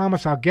Idaho, I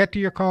promise I'll get to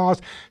your calls.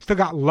 Still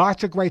got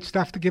lots of great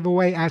stuff to give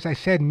away. As I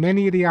said,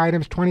 many of the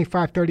items,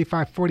 $25,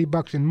 $35,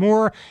 $40 and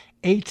more.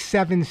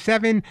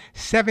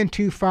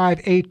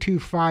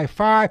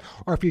 877-725-8255.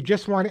 Or if you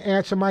just want to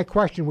answer my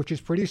question, which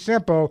is pretty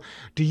simple,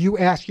 do you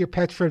ask your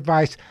pets for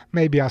advice?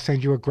 Maybe I'll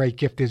send you a great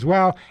gift as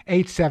well.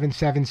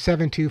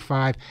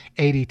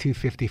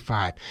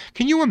 877-725-8255.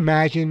 Can you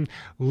imagine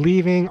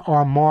leaving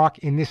our mark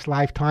in this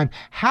lifetime?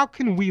 How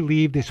can we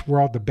leave this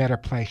world a better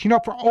place? You know,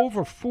 for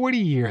over 40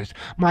 years,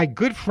 my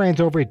good friends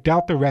over at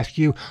Delta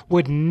Rescue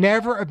would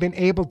never have been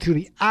able to do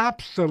the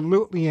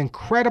absolutely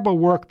incredible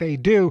work they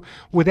do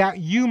without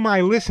you, my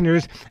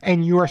listeners,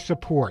 and your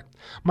support.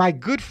 My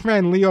good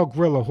friend Leo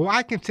Grillo, who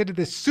I consider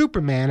the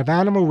Superman of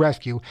animal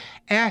rescue,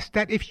 asked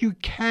that if you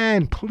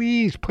can,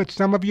 please put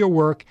some of your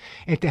work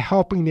into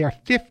helping their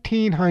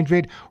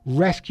 1,500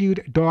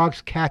 rescued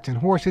dogs, cats, and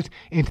horses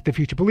into the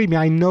future. Believe me,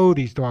 I know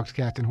these dogs,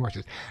 cats, and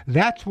horses.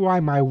 That's why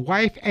my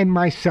wife and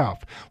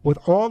myself, with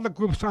all the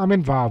groups I'm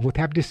involved with,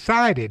 have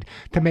decided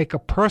to make a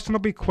personal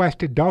bequest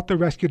to Delta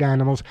Rescued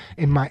Animals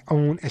in my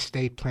own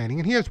estate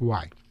planning. And here's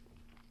why.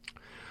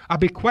 A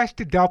bequest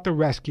to Delta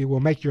Rescue will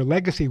make your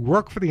legacy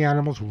work for the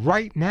animals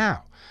right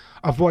now,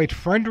 avoid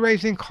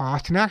fundraising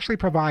costs, and actually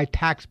provide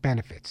tax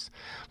benefits.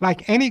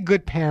 Like any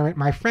good parent,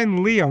 my friend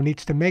Leo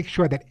needs to make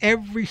sure that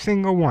every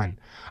single one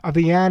of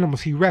the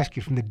animals he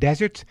rescued from the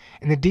deserts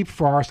and the deep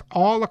forests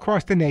all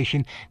across the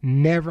nation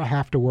never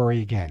have to worry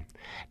again.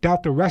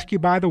 Delta Rescue,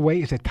 by the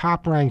way, is a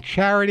top-ranked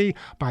charity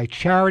by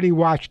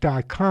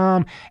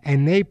CharityWatch.com,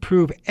 and they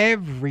prove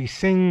every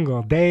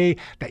single day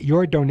that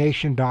your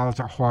donation dollars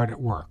are hard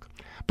at work.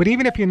 But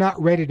even if you're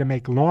not ready to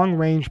make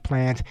long-range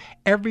plans,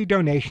 every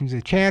donation is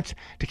a chance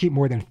to keep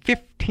more than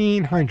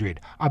 1,500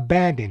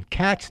 abandoned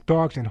cats,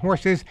 dogs, and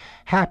horses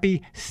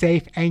happy,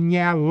 safe, and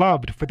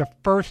loved for the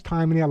first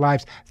time in their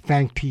lives,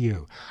 thanks to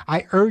you.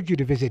 I urge you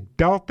to visit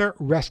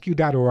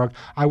deltarescue.org.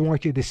 I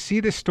want you to see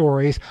the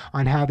stories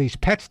on how these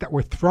pets that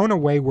were thrown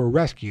away were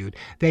rescued.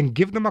 Then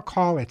give them a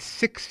call at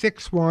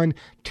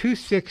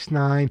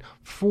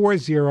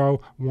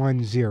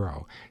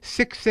 661-269-4010.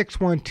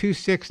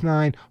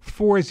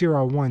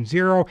 661-269-4010.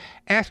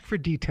 Ask for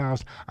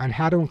details on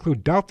how to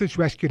include Delta's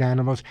rescued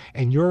animals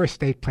in your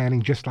estate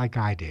planning, just like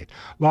I did.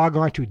 Log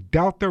on to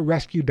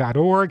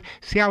deltarescue.org.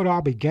 See how it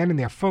all began in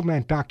their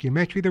full-length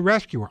documentary, The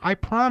Rescuer. I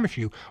promise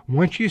you,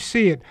 once you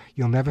see it,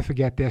 you'll never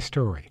forget their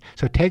story.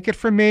 So take it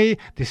from me.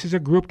 This is a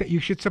group that you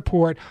should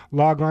support.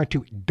 Log on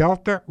to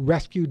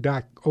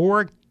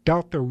deltarescue.org,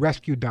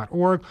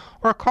 deltarescue.org,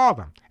 or call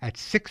them at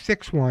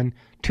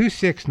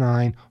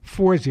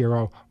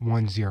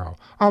 661-269-4010.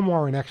 I'm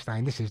Warren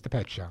Eckstein. This is The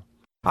Pet Show.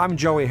 I'm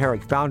Joey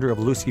Herrick, founder of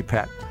Lucy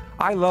Pet.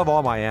 I love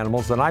all my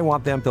animals and I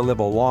want them to live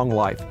a long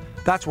life.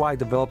 That's why I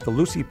developed the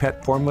Lucy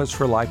Pet Formulas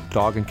for Life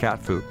dog and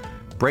cat food.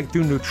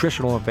 Breakthrough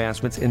nutritional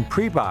advancements in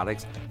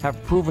prebiotics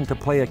have proven to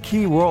play a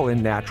key role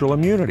in natural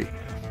immunity.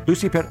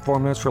 Lucy Pet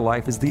Formulas for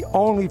Life is the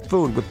only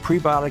food with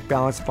prebiotic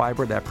balanced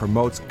fiber that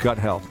promotes gut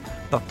health,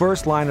 the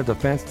first line of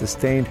defense to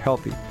staying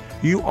healthy.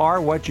 You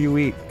are what you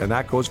eat, and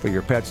that goes for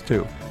your pets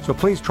too. So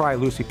please try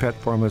Lucy Pet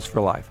Formulas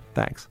for Life.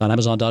 Thanks. On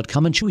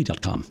Amazon.com and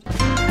Chewy.com.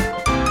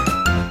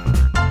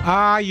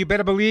 You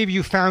better believe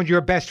you found your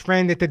best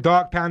friend at the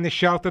dog pound, the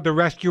shelter, the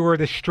rescuer,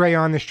 the stray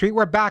on the street.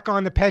 We're back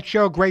on the Pet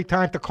Show. Great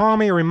time to call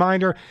me. A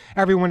reminder,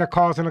 everyone that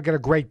calls in will get a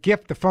great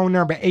gift. The phone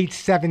number,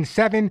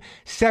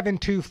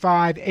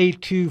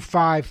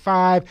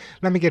 877-725-8255.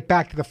 Let me get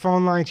back to the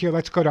phone lines here.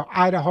 Let's go to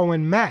Idaho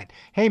and Matt.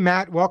 Hey,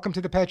 Matt, welcome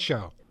to the Pet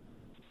Show.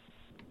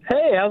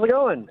 Hey, how's it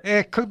going?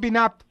 It could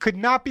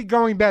not be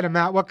going better,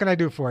 Matt. What can I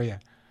do for you?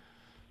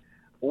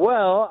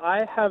 Well,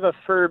 I have a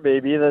fur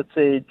baby that's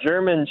a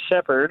German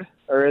Shepherd,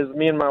 or as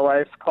me and my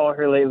wife call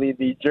her lately,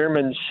 the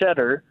German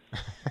Shedder.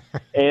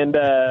 And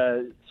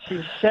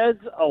she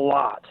sheds a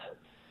lot.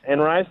 And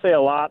when I say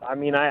a lot, I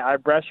mean I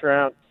brush her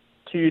out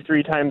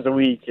 2-3 times a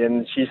week,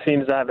 and she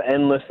seems to have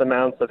endless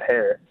amounts of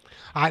hair.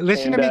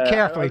 Listen to me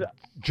carefully.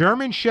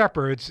 German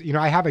Shepherds,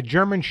 I have a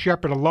German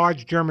Shepherd, a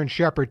large German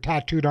Shepherd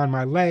tattooed on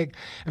my leg,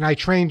 and I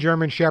trained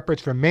German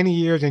Shepherds for many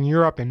years in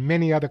Europe and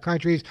many other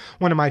countries.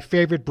 One of my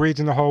favorite breeds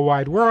in the whole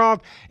wide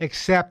world,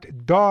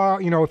 except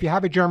dog. If you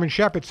have a German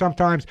Shepherd,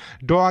 sometimes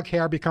dog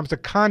hair becomes a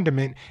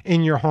condiment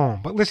in your home.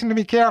 But listen to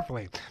me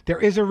carefully. There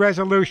is a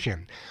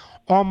resolution.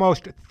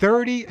 Almost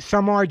 30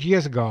 some odd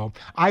years ago,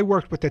 I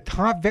worked with the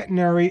top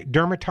veterinary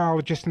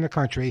dermatologist in the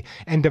country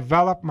and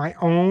developed my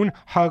own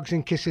Hugs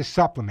and Kisses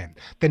supplement.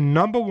 The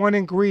number one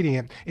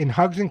ingredient in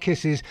Hugs and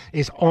Kisses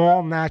is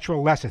all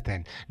natural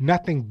lecithin.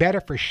 Nothing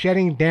better for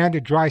shedding down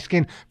to dry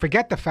skin.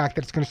 Forget the fact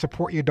that it's going to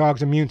support your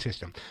dog's immune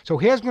system. So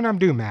here's what I'm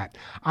doing, Matt.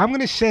 I'm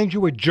going to send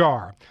you a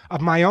jar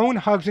of my own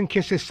Hugs and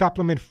Kisses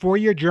supplement for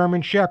your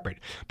German Shepherd.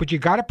 But you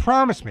got to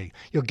promise me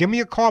you'll give me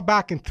a call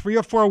back in 3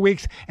 or 4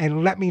 weeks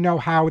and let me know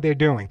how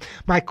they're doing.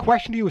 My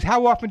question to you is,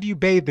 how often do you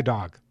bathe the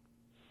dog?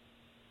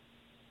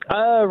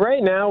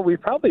 Right now, we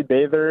probably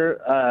bathe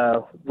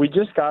her. We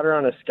just got her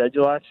on a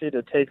schedule, actually,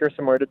 to take her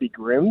somewhere to be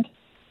groomed.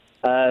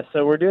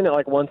 So we're doing it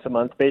like once a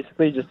month,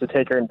 basically, just to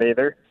take her and bathe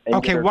her. And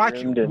okay,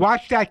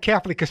 watch that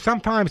carefully, because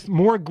sometimes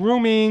more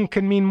grooming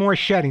can mean more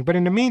shedding. But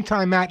in the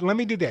meantime, Matt, let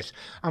me do this.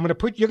 You're going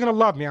to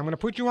love me. I'm going to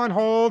put you on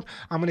hold.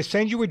 I'm going to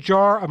send you a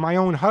jar of my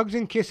own Hugs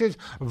and Kisses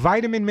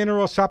vitamin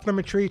mineral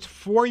supplement treats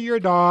for your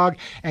dog,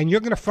 and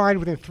you're going to find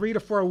within 3 to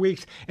 4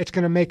 weeks it's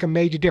going to make a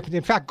major difference.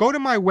 In fact, go to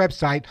my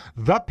website,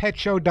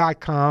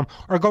 ThePetShow.com,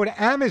 or go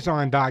to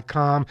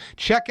Amazon.com.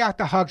 Check out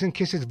the Hugs and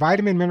Kisses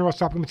vitamin mineral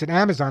supplements at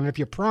Amazon. And if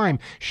you're Prime,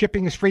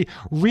 shipping is free.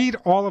 Read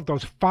all of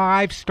those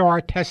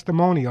 5-star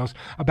testimonials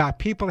about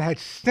people that had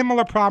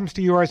similar problems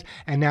to yours,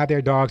 and now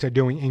their dogs are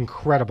doing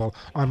incredible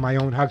on my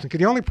own Hugs and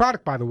Kisses. The only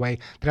product, by the way,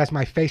 that has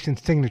my face and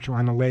signature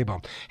on the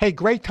label. Hey,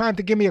 great time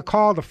to give me a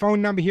call. The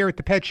phone number here at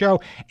the Pet Show,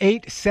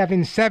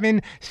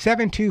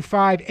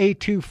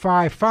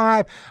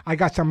 877-725-8255. I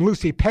got some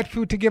Lucy pet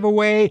food to give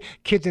away,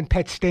 kids and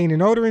pet stain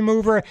and odor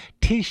remover,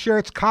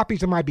 T-shirts,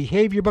 copies of my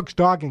behavior books,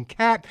 Dog and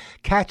Cat,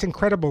 Cat's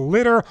Incredible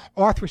Litter,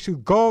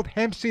 Arthrosuit Gold,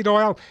 hemp seed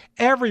oil.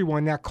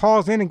 Everyone that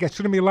calls in and gets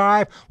through to me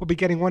live will be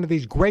getting one of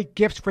these great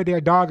gifts for their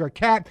dog or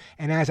cat.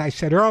 And as I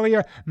said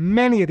earlier,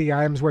 many of the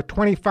items were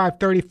 $25,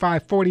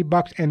 $35,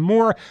 $40 and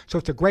more. So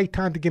it's a great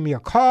time to give me a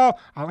call.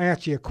 I'll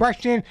answer your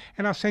question,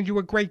 and I'll send you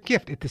a great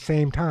gift at the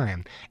same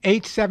time.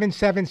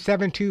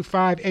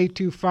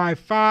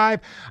 877-725-8255.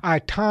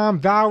 Tom,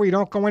 Valerie,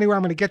 don't go anywhere.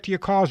 I'm going to get to your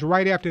calls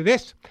right after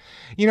this.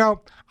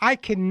 I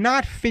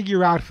cannot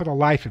figure out for the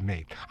life of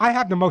me. I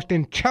have the most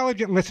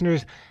intelligent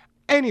listeners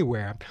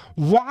anywhere.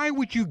 Why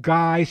would you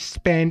guys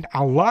spend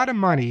a lot of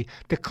money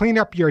to clean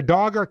up your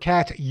dog or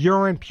cat's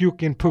urine,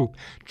 puke, and poop?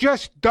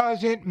 Just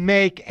doesn't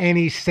make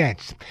any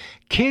sense.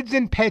 Kids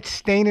and Pets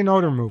Stain and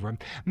Odor Remover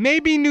may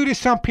be new to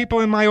some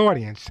people in my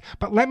audience,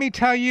 but let me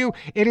tell you,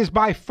 it is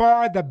by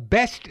far the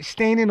best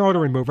stain and odor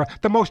remover,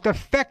 the most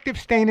effective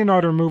stain and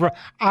odor remover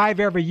I've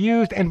ever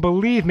used, and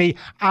believe me,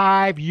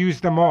 I've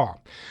used them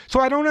all. So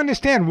I don't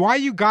understand why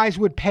you guys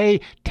would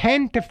pay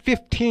 $10 to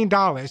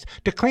 $15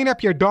 to clean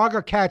up your dog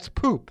or cat's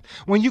poop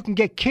when you can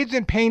get kids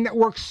and pets that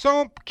work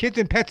so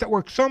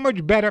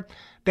much better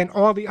than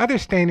all the other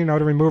stain and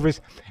odor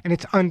removers, and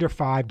it's under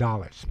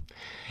 $5.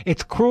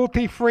 It's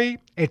cruelty-free,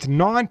 it's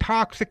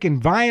non-toxic,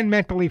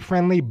 environmentally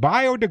friendly,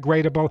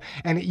 biodegradable,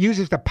 and it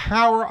uses the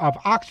power of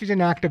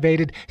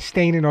oxygen-activated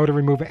stain and odor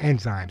remover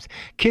enzymes.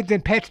 Kids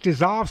and Pets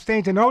dissolve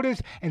stains and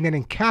odors and then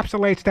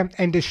encapsulates them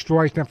and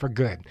destroys them for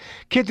good.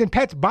 Kids and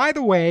Pets, by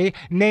the way,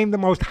 named the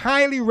most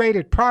highly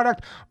rated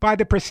product by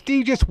the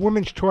prestigious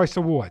Women's Choice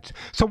Awards.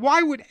 So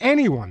why would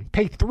anyone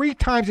pay 3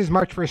 times as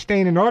much for a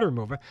stain and odor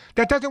remover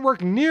that doesn't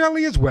work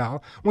nearly as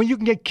well when you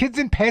can get Kids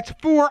and Pets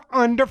for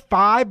under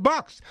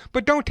 $5?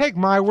 But don't take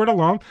my word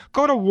alone.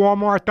 Go to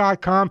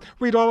Walmart.com,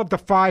 read all of the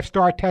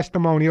 5-star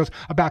testimonials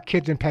about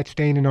Kids and Pet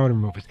Stain and Odor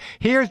Removers.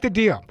 Here's the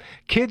deal.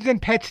 Kids and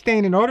Pet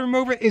Stain and Odor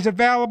Remover is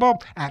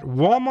available at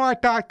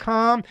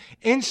Walmart.com,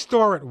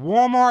 in-store at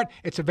Walmart.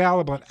 It's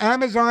available at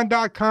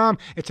Amazon.com.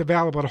 It's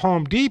available at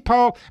Home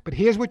Depot. But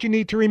here's what you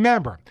need to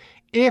remember.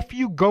 If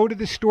you go to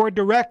the store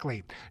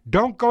directly,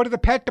 don't go to the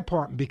pet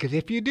department, because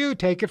if you do,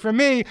 take it from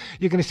me,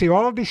 you're going to see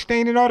all of these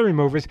stain and odor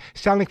removers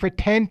selling for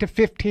 $10 to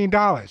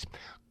 $15.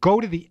 Go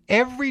to the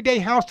everyday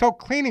household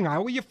cleaning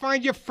aisle where you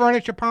find your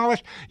furniture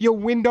polish, your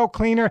window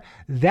cleaner.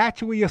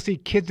 That's where you'll see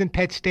Kids and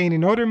Pet Stain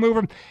and Odor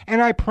Remover. And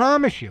I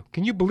promise you,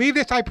 can you believe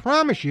this? I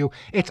promise you,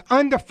 it's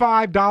under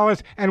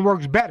 $5 and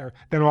works better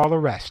than all the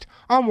rest.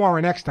 I'm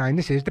Warren Eckstein.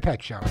 This is The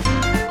Pet Show.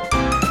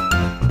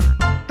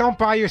 Don't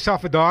buy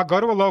yourself a dog.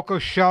 Go to a local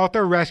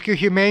shelter, rescue,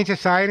 humane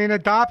society, and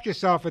adopt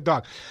yourself a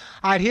dog.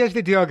 All right, here's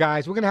the deal,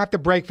 guys. We're going to have to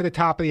break for the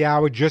top of the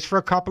hour just for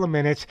a couple of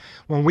minutes.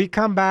 When we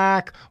come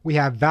back, we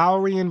have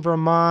Valerie in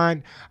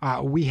Vermont.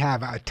 We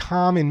have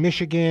Tom in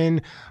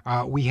Michigan.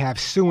 We have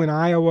Sue in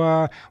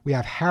Iowa. We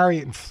have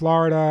Harriet in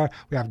Florida.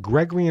 We have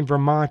Gregory in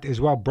Vermont as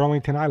well,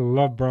 Burlington. I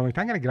love Burlington.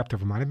 I'm going to get up to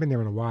Vermont. I've been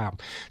there in a while.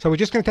 So we're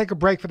just going to take a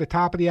break for the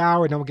top of the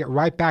hour, and then we'll get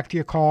right back to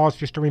your calls.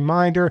 Just a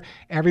reminder,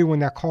 everyone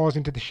that calls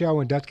into the show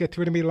and does get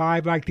through to me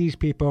live like these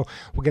people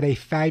will get a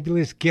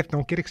fabulous gift.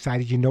 Don't get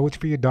excited. You know it's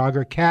for your dog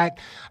or cat.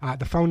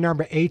 The phone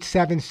number,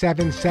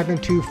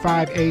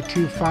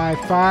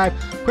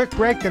 877-725-8255. Quick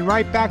break, then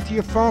right back to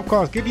your phone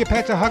calls. Give your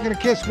pets a hug and a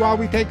kiss while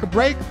we take a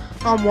break.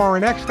 I'm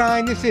Warren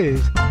Eckstein. This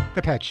is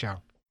The Pet Show.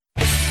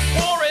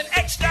 Warren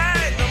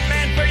Eckstein, the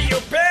man for your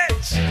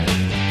pets.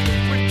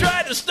 We've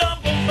tried to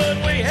stumble, but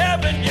we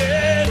haven't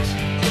yet.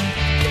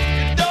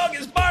 Your dog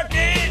is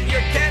barking,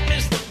 your cat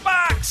missed the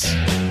box.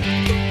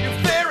 Your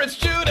ferret's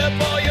chewed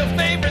up all your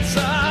favorite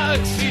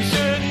socks. He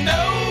sure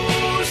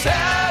knows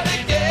how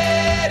to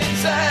get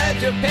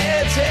inside your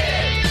pet's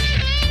head.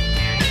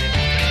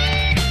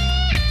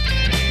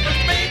 But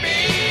maybe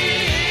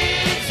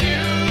it's you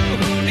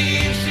who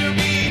needs to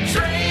be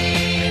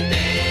trained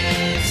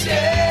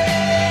instead.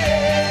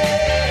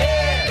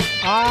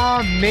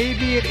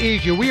 Maybe it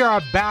is you. We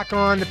are back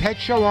on The Pet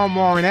Show. I'm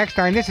Warren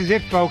Eckstein. This is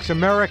it, folks.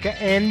 America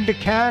and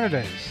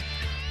Canada's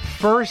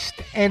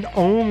first and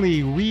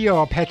only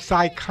real pet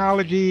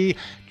psychology,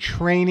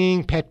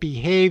 training, pet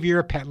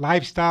behavior, pet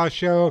lifestyle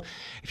show.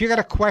 If you got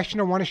a question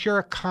or want to share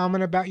a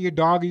comment about your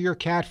dog or your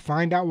cat,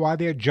 find out why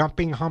they're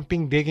jumping,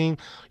 humping, digging.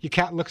 Your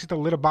cat looks at the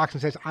litter box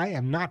and says, I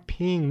am not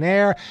peeing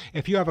there.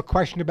 If you have a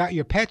question about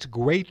your pets,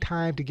 great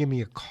time to give me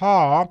a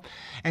call.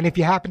 And if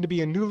you happen to be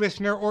a new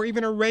listener or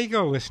even a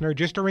regular listener,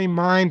 just a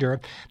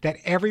reminder that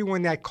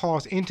everyone that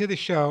calls into the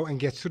show and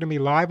gets through to me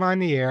live on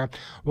the air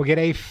will get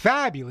a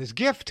fabulous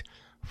gift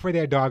for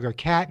their dog or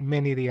cat.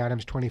 Many of the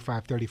items,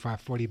 $25,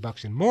 $35,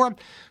 $40 and more.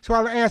 So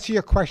I'll answer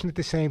your question at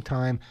the same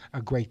time.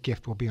 A great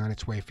gift will be on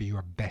its way for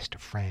your best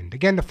friend.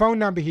 Again, the phone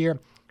number here,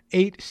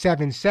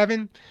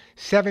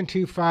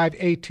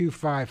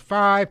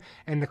 877-725-8255.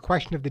 And the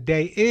question of the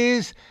day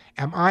is,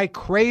 am I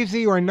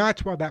crazy or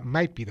nuts? Well, that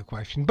might be the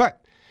question. But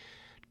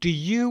do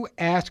you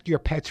ask your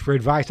pets for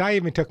advice? I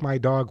even took my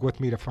dog with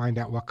me to find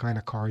out what kind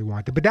of car he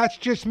wanted. But that's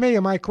just me.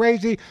 Am I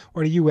crazy?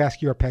 Or do you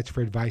ask your pets for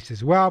advice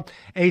as well?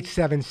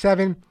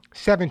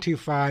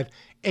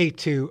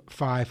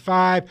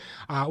 877-725-8255.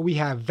 We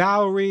have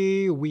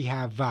Valerie. We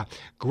have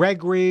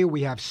Gregory.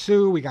 We have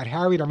Sue. We got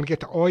Harriet. I'm going to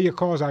get to all your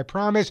calls, I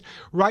promise.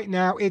 Right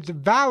now, it's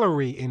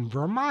Valerie in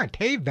Vermont.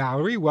 Hey,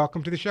 Valerie.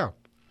 Welcome to the show.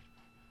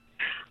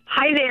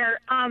 Hi there.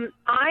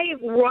 I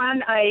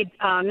run a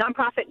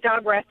nonprofit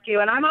dog rescue,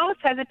 and I'm always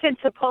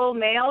hesitant to pull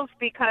males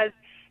because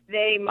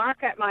they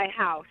mark at my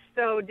house.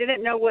 So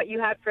didn't know what you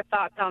had for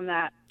thoughts on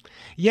that.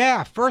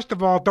 Yeah, first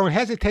of all, don't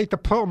hesitate to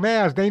pull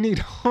males. They need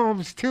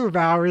homes too,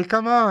 Valerie.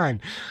 Come on.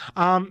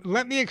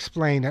 Let me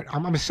explain it.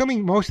 I'm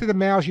assuming most of the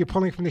males you're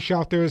pulling from the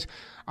shelters,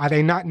 are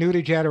they not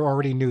neutered yet or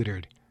already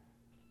neutered?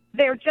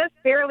 They're just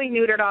barely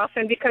neutered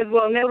often because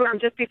we'll neuter them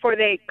just before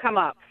they come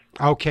up.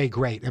 Okay,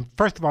 great. And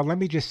first of all, let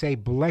me just say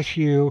bless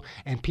you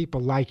and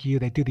people like you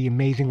that do the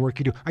amazing work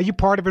you do. Are you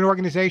part of an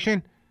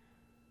organization?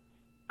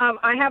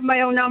 I have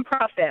my own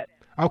nonprofit.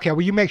 Okay,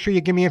 well, you make sure you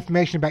give me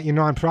information about your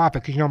nonprofit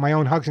because, you know, my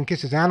own Hugs and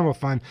Kisses Animal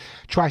Fund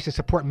tries to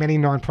support many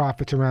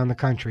nonprofits around the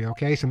country,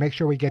 okay? So make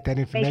sure we get that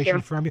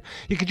information from you.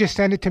 You could just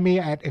send it to me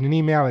in an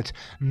email. It's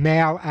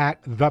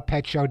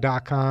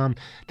mail@thepetshow.com.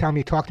 Tell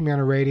me, talk to me on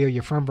the radio.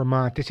 You're from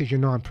Vermont. This is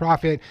your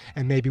nonprofit,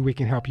 and maybe we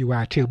can help you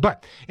out too.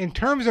 But in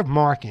terms of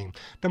marking,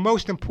 the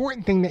most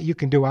important thing that you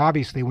can do,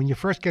 obviously, when you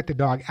first get the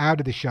dog out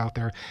of the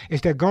shelter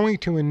is they're going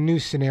to a new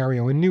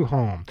scenario, a new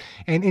home.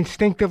 And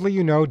instinctively,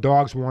 you know,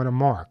 dogs want to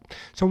mark.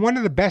 So one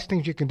of the best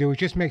things you can do is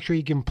just make sure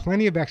you give them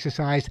plenty of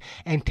exercise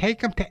and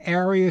take them to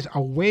areas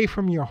away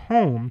from your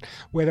home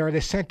where they're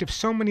the scent of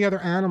so many other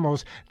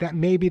animals that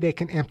maybe they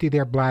can empty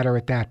their bladder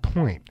at that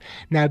point.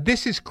 Now,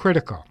 this is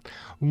critical.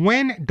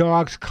 When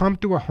dogs come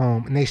to a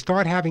home and they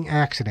start having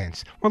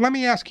accidents, well, let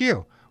me ask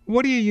you,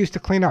 what do you use to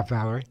clean up,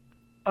 Valerie?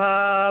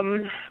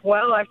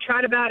 Well, I've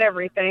tried about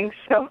everything.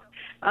 So,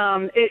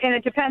 and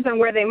it depends on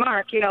where they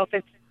mark, you know, if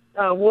it's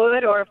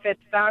wood or if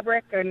it's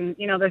fabric, and,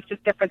 you know, there's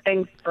just different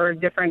things for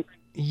different.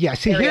 Yeah,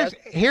 see,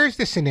 here's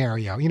the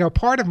scenario. You know,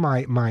 part of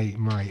my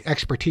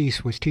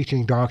expertise was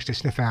teaching dogs to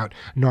sniff out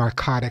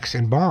narcotics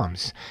and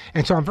bombs.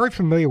 And so I'm very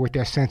familiar with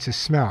their sense of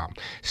smell.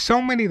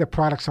 So many of the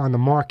products on the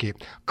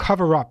market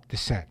cover up the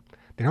scent.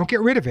 They don't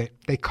get rid of it,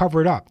 they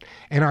cover it up.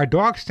 And our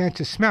dog's sense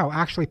of smell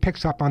actually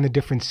picks up on the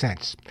different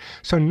scents.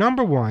 So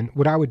number one,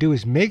 what I would do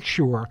is make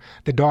sure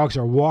the dogs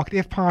are walked,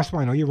 if possible.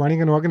 I know you're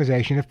running an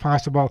organization, if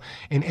possible,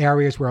 in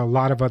areas where a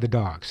lot of other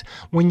dogs.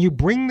 When you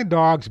bring the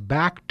dogs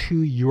back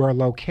to your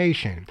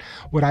location,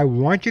 what I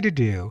want you to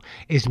do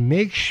is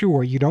make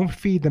sure you don't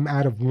feed them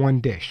out of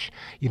one dish.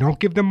 You don't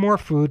give them more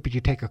food, but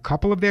you take a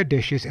couple of their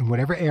dishes in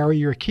whatever area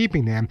you're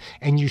keeping them,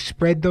 and you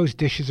spread those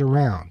dishes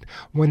around.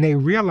 When they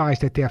realize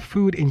that their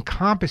food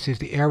encompasses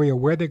the area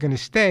where they're going to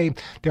stay,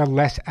 they're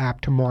less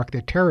apt to mark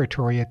their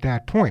territory at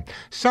that point.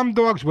 Some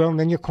dogs will, and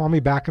then you call me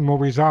back and we'll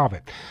resolve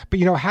it. But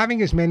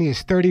having as many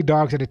as 30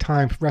 dogs at a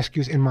time for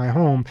rescues in my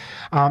home,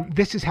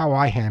 this is how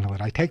I handle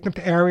it. I take them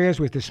to areas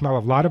with the smell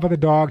of a lot of other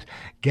dogs,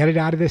 get it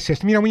out of their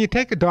system. When you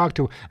take a dog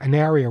to an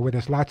area where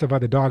there's lots of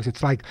other dogs,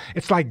 it's like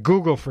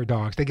Google for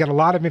dogs. They get a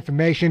lot of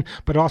information,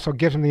 but also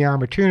gives them the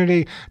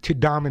opportunity to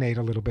dominate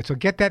a little bit. So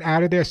get that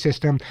out of their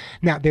system.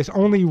 Now, there's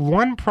only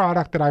one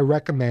product that I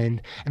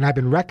recommend, and I've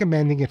been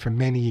recommending it for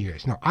many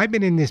years. Now, I've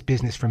been in this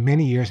business for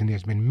many years, and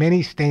there's been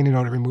many stain and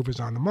odor removers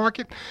on the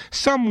market.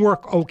 Some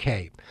work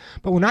okay.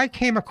 But when I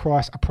came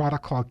across a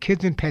product called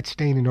Kids and Pet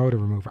Stain and Odor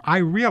Remover, I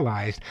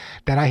realized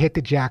that I hit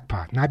the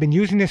jackpot. And I've been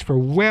using this for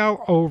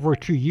well over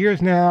 2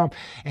 years now,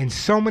 and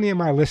so many of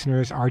my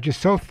listeners are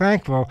just so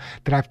thankful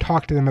that I've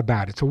talked to them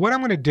about it. So what I'm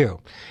going to do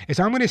is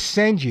I'm going to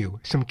send you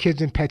some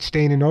Kids and Pet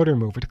Stain and Odor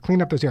Remover to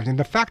clean up those areas. And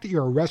the fact that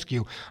you're a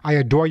rescue, I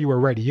adore you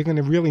already. You're going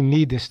to really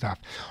need this stuff.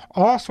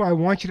 Also, I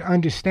want you to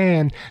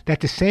understand that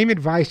the same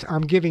advice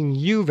I'm giving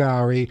you,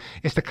 Valerie,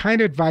 is the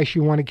kind of advice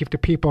you want to give to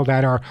people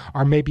that are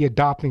maybe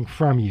adopting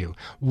from you.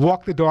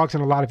 Walk the dogs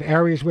in a lot of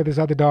areas where there's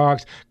other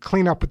dogs.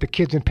 Clean up with the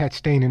Kids and Pet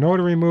Stain and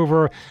Odor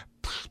Remover.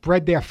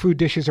 Spread their food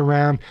dishes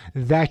around.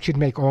 That should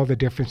make all the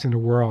difference in the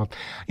world.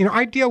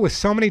 I deal with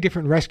so many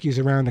different rescues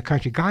around the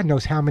country. God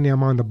knows how many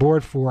I'm on the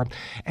board for.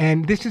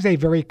 And this is a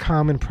very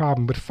common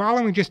problem. But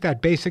following just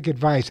that basic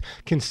advice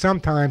can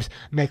sometimes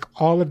make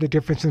all of the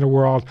difference in the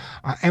world.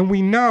 And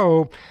we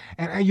know,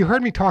 and you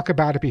heard me talk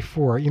about it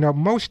before,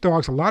 most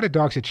dogs, a lot of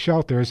dogs at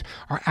shelters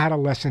are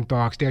adolescent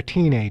dogs. They're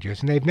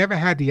teenagers. And they've never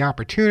had the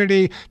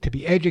opportunity to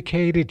be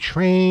educated,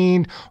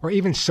 trained, or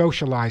even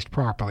socialized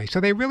properly. So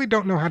they really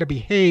don't know how to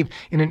behave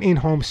in an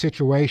in-home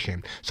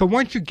situation. So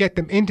once you get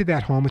them into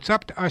that home, it's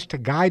up to us to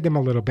guide them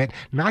a little bit,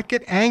 not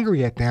get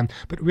angry at them,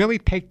 but really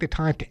take the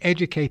time to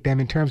educate them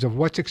in terms of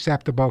what's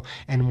acceptable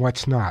and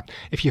what's not.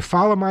 If you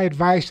follow my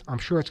advice, I'm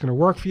sure it's going to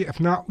work for you. If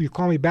not, you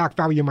call me back,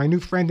 Valerie. You're my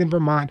new friend in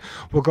Vermont.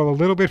 We'll go a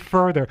little bit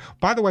further.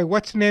 By the way,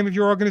 what's the name of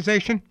your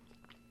organization?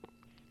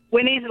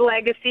 Winnie's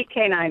Legacy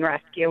Canine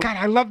Rescue. God,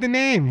 I love the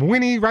name.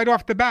 Winnie right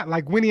off the bat,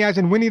 like Winnie as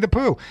in Winnie the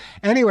Pooh.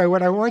 Anyway,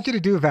 what I want you to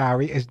do,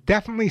 Valerie, is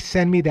definitely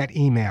send me that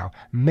email,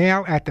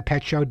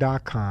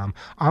 mail@thepetshow.com.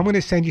 I'm going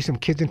to send you some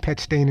Kids and Pet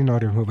Stain and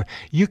Odor Remover.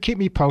 You keep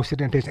me posted,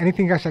 and if there's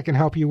anything else I can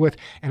help you with,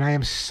 and I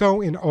am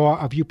so in awe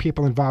of you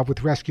people involved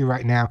with rescue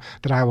right now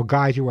that I will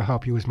guide you or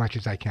help you as much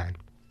as I can.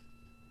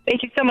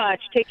 Thank you so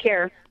much. Take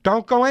care.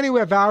 Don't go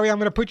anywhere, Valerie. I'm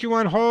going to put you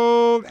on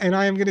hold, and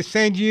I am going to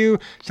send you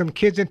some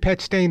Kids and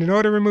Pet Stain and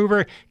Odor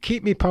Remover.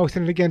 Keep me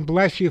posted, and again,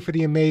 bless you for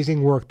the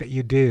amazing work that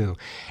you do.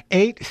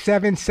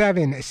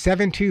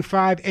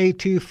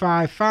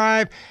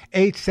 877-725-8255,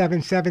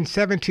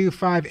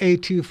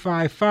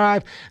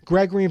 877-725-8255.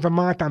 Gregory in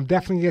Vermont, I'm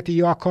definitely going to get to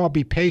your call.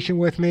 Be patient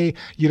with me.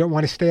 You don't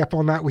want to stay up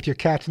all night with your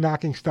cats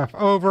knocking stuff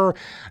over.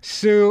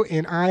 Sue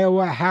in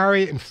Iowa,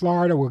 Harriet in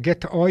Florida, we'll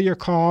get to all your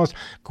calls.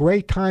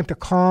 Great time to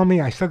call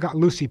me. I still got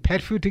Lucy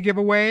Pet Food to give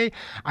away.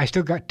 I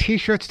still got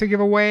t-shirts to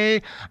give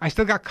away. I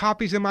still got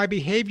copies of my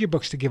behavior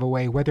books to give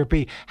away, whether it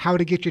be how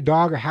to get your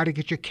dog or how to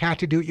get your cat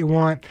to do what you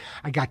want.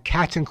 I got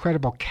Cat's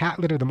Incredible Cat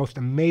Litter, the most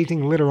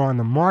amazing litter on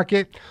the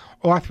market.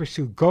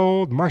 Orthosue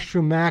Gold,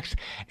 Mushroom Max,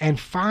 and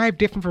 5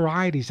 different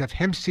varieties of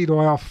hemp seed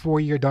oil for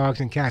your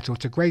dogs and cats. So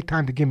it's a great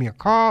time to give me a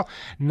call.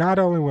 Not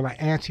only will I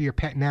answer your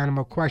pet and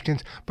animal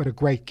questions, but a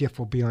great gift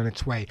will be on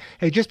its way.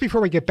 Hey, just before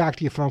we get back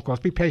to your phone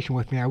calls, be patient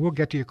with me. I will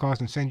get to your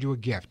calls and send you a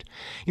gift.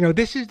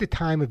 This is the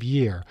time of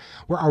year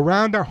where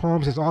around our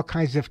homes there's all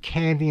kinds of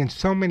candy and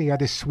so many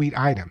other sweet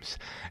items.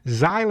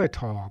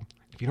 Xylitol.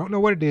 If you don't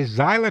know what it is,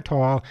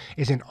 xylitol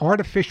is an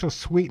artificial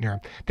sweetener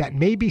that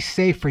may be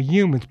safe for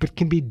humans but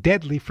can be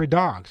deadly for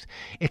dogs.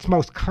 It's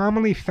most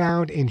commonly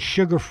found in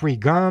sugar-free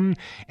gum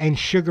and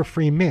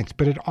sugar-free mints,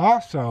 but it's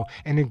also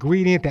an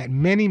ingredient that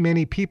many,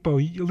 many people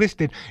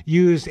listed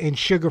use in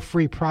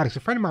sugar-free products. A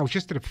friend of mine was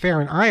just at a fair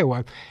in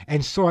Iowa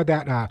and saw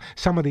that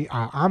some of the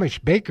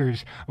Amish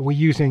bakers were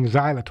using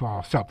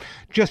xylitol. So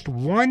just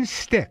one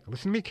stick,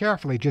 listen to me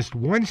carefully, just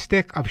one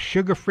stick of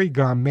sugar-free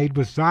gum made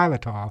with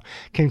xylitol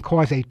can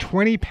cause a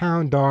 20-pound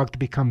dog to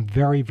become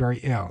very,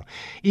 very ill.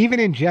 Even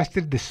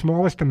ingested the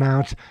smallest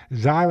amounts,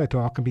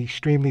 xylitol can be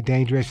extremely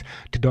dangerous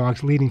to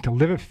dogs, leading to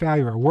liver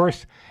failure or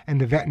worse, and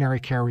the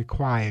veterinary care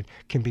required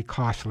can be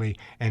costly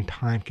and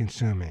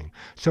time-consuming.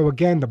 So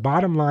again, the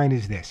bottom line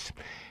is this.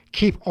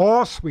 Keep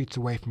all sweets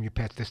away from your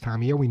pets this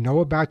time of year. We know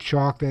about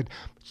chocolate,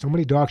 So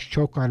many dogs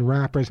choke on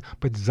wrappers,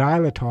 but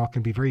xylitol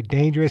can be very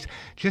dangerous.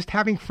 Just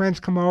having friends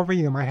come over,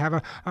 you might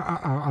have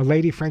a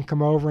lady friend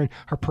come over and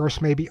her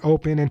purse may be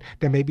open and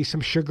there may be some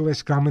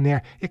sugarless gum in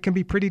there. It can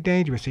be pretty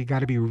dangerous, so you got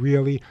to be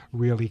really,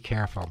 really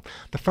careful.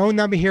 The phone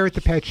number here at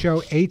The Pet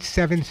Show,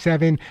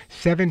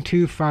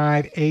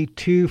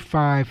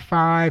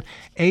 877-725-8255,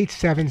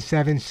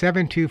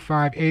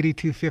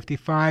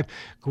 877-725-8255.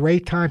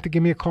 Great time to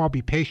give me a call.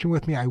 Be patient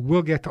with me. I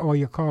will get to all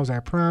your calls, I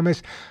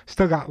promise.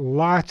 Still got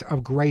lots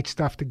of great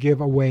stuff to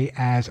give away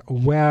as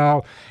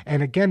well.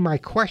 And again, my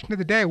question of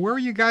the day, where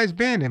have you guys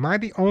been? Am I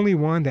the only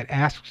one that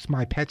asks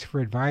my pets for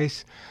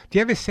advice? Do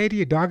you ever say to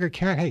your dog or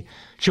cat, hey,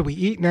 should we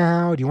eat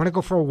now? Do you want to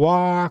go for a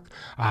walk?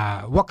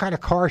 What kind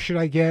of car should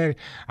I get?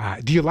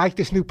 Do you like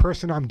this new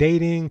person I'm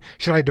dating?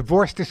 Should I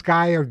divorce this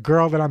guy or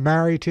girl that I'm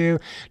married to?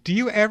 Do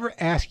you ever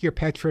ask your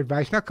pets for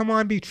advice? Now, come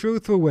on, be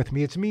truthful with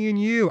me. It's me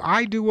and you.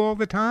 I do all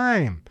the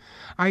time.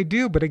 I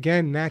do, but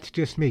again, that's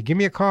just me. Give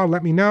me a call,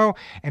 let me know,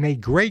 and a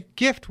great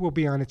gift will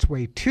be on its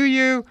way to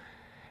you.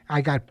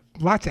 I got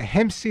lots of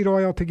hemp seed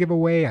oil to give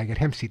away. I got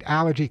hemp seed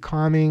allergy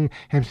calming,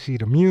 hemp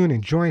seed immune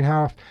and joint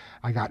health.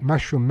 I got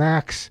Mushroom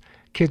Max,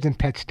 Kids and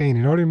Pet Stain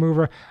and Odor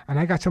Remover, and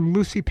I got some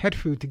Lucy pet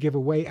food to give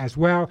away as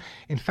well.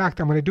 In fact,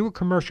 I'm going to do a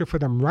commercial for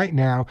them right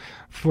now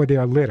for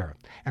their litter.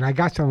 And I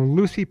got some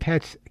Lucy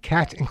Pet's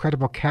Cat's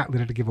Incredible Cat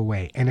Litter to give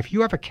away. And if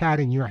you have a cat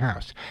in your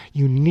house,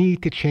 you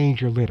need to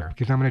change your litter,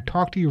 because I'm going to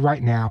talk to you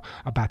right now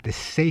about the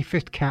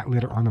safest cat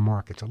litter on the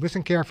market. So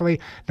listen carefully,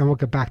 then we'll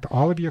get back to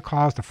all of your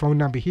calls. The phone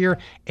number here,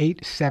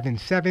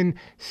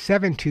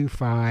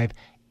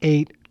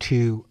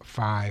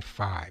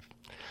 877-725-8255.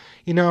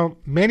 You know,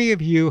 many of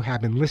you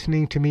have been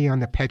listening to me on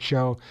The Pet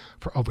Show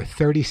for over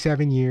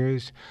 37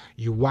 years.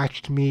 You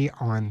watched me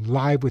on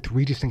Live with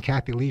Regis and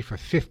Kathy Lee for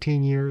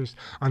 15 years,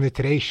 on the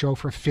Today Show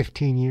for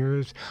 15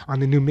 years, on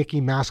the new Mickey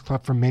Mouse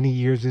Club for many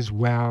years as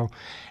well.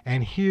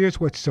 And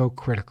here's what's so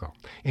critical.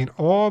 In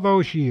all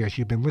those years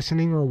you've been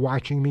listening or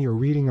watching me or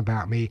reading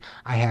about me,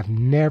 I have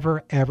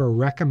never, ever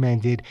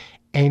recommended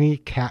any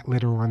cat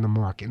litter on the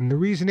market. And the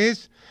reason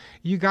is,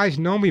 you guys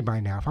know me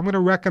by now. If I'm going to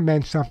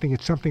recommend something,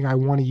 it's something I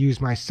want to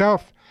use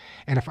myself.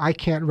 And if I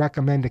can't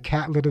recommend a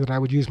cat litter that I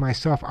would use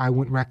myself, I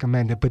wouldn't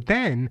recommend it. But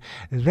then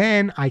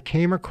I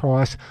came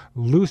across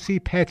Lucy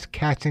Pet's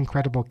Cat's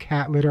Incredible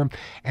Cat Litter,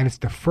 and it's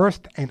the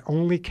first and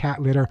only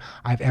cat litter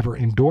I've ever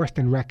endorsed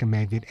and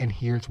recommended, and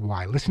here's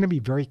why. Listen to me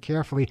very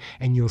carefully,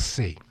 and you'll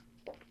see.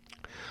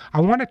 I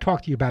want to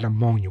talk to you about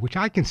ammonia, which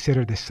I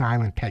consider the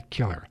silent pet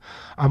killer.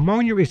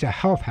 Ammonia is a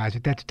health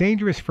hazard that's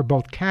dangerous for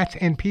both cats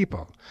and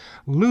people.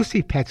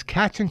 Lucy Pet's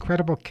Cat's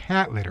Incredible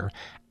Cat Litter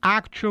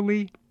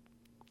actually,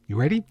 you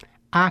ready?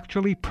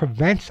 Actually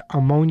prevents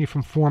ammonia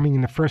from forming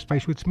in the first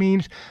place, which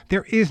means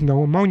there is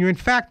no ammonia. In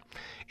fact,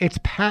 its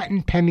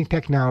patent-pending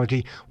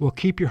technology will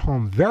keep your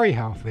home very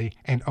healthy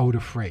and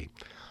odor-free.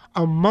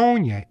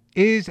 Ammonia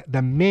is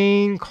the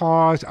main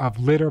cause of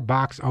litter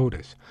box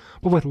odors.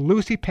 But with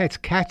Lucy Pet's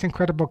Cat's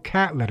Incredible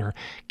Cat Litter,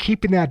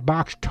 keeping that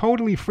box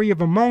totally free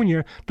of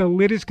ammonia, the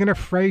litter's going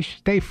to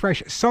stay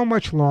fresh so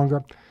much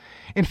longer.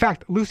 In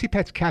fact, Lucy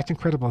Pet's Cat's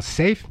Incredible is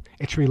safe,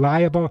 it's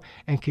reliable,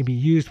 and can be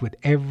used with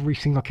every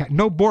single cat.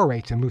 No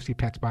borates in Lucy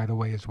Pet's, by the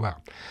way, as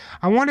well.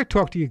 I want to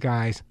talk to you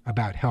guys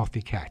about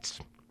healthy cats.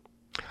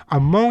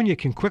 Ammonia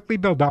can quickly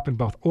build up in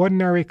both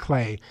ordinary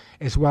clay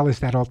as well as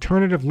that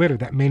alternative litter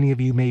that many of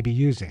you may be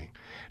using.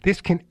 This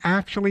can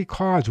actually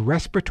cause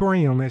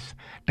respiratory illness,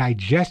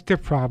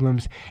 digestive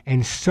problems,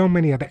 and so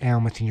many other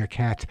ailments in your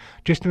cats.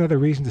 Just another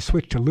reason to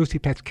switch to Lucy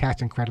Pet's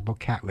Cat's Incredible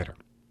Cat Litter.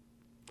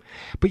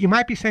 But you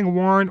might be saying,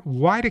 Warren,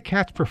 why do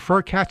cats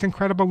prefer Cat's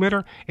Incredible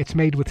Litter? It's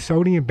made with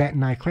sodium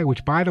bentonite clay,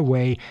 which, by the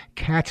way,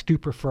 cats do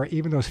prefer.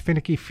 Even those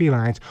finicky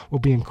felines will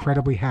be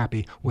incredibly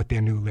happy with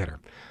their new litter.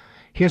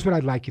 Here's what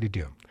I'd like you to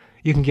do.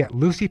 You can get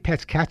Lucy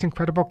Pet's Cat's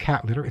Incredible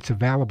Cat Litter. It's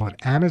available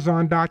at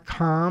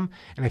Amazon.com.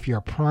 And if you're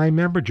a Prime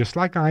member, just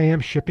like I am,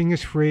 shipping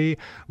is free.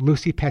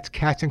 Lucy Pet's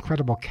Cat's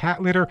Incredible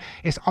Cat Litter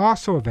is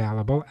also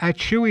available at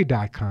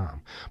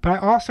Chewy.com. But I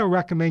also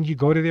recommend you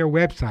go to their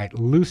website,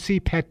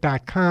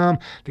 LucyPet.com.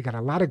 They got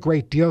a lot of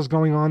great deals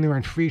going on there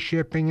on free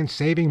shipping and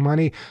saving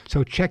money.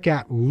 So check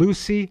out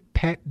LucyPet.com.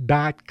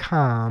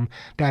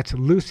 That's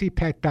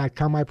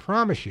LucyPet.com. I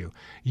promise you,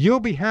 you'll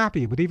be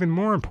happy. But even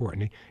more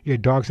importantly, your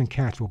dogs and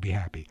cats will be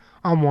happy.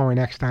 I'm Warren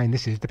Eckstein.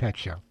 This is The Pet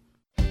Show.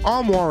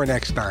 I'm Warren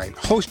Eckstein,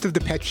 host of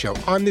The Pet Show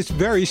on this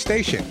very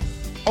station.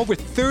 Over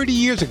 30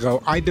 years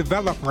ago, I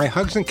developed my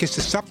Hugs and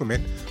Kisses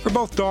supplement for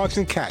both dogs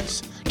and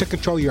cats to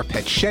control your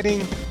pet's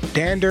shedding,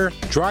 dander,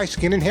 dry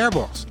skin, and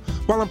hairballs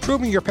while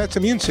improving your pet's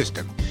immune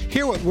system.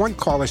 Hear what one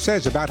caller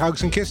says about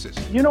Hugs and Kisses.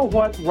 You know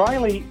what?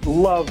 Riley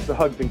loves the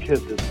Hugs and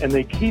Kisses, and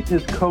they keep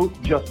his coat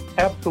just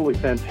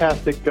absolutely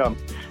fantastic. You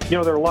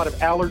know, there are a lot of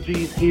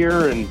allergies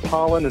here and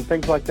pollen and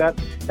things like that,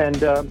 and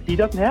he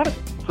doesn't have it.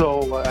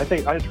 So I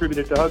think I attribute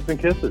it to Hugs and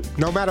Kisses.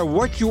 No matter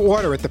what you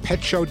order at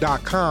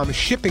ThePetShow.com,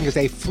 shipping is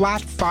a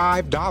flat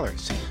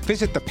 $5.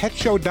 Visit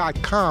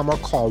ThePetShow.com or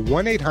call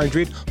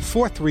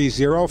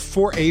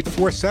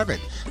 1-800-430-4847.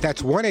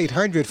 That's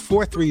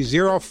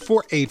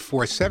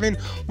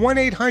 1-800-430-4847,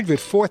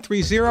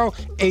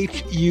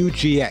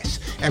 1-800-430-HUGS.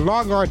 And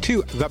log on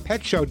to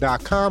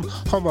ThePetShow.com,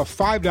 home of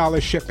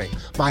 $5 shipping.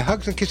 My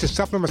Hugs and Kisses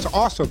supplements are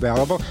also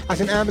available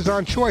as an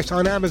Amazon choice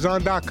on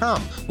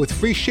Amazon.com with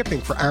free shipping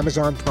for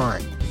Amazon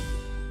Prime.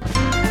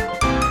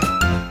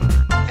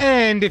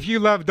 And if you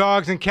love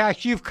dogs and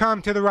cats, you've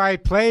come to the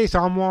right place.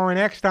 I'm Warren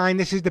Eckstein.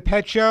 This is The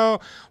Pet Show.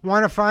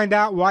 Want to find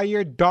out why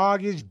your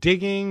dog is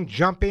digging,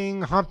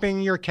 jumping,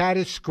 humping, your cat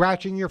is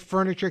scratching your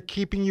furniture,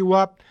 keeping you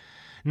up,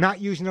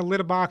 not using a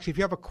litter box? If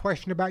you have a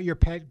question about your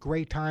pet,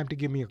 great time to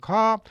give me a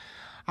call.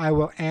 I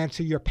will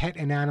answer your pet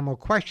and animal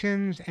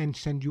questions and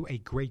send you a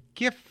great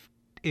gift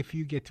if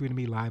you get through to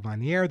me live on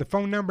the air. The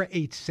phone number,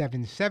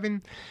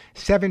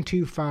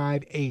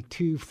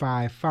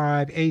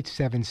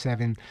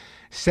 877-725-8255,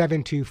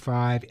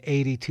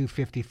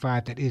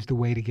 877-725-8255. That is the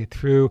way to get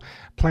through.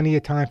 Plenty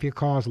of time for your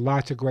calls.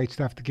 Lots of great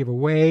stuff to give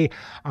away.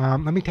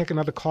 Let me take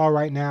another call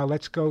right now.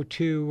 Let's go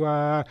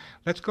to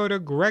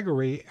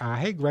Gregory.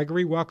 Hey,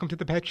 Gregory, welcome to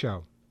The Pet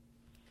Show.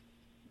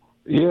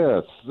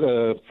 Yes.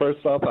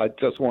 First off, I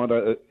just want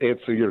to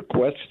answer your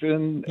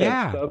question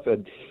and stuff.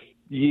 And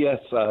yes,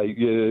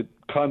 I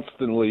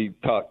constantly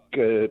talk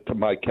to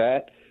my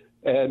cat,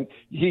 and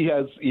he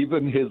has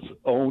even his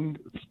own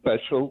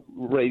special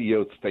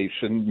radio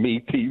station,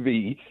 Me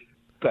TV,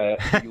 that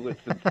he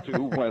listens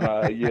to when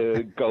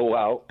I go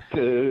out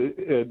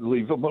and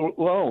leave him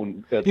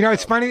alone. You know,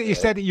 it's funny that you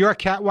said that your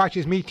cat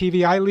watches Me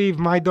TV. I leave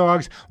my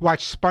dogs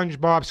watch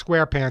SpongeBob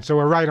SquarePants, so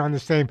we're right on the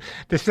same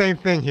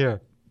thing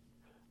here.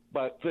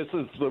 But this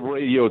is the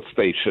radio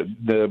station,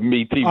 the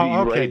Me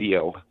TV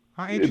radio,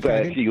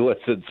 that he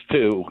listens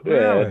to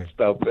and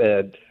stuff.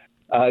 And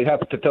I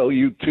have to tell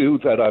you, too,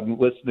 that I'm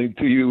listening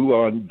to you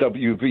on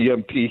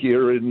WVMP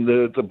here in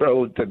the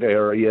Burlington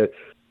area,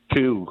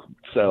 too.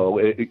 So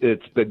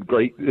it's been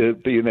great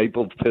being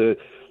able to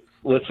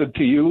listen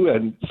to you.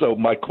 And so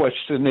my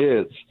question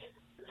is,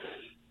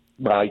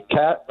 my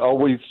cat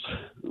always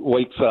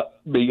wakes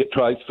up me,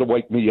 tries to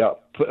wake me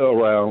up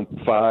around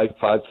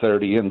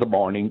 5:30 in the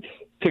morning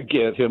to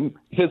get him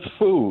his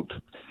food.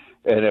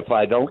 And if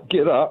I don't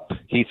get up,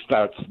 he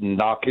starts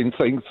knocking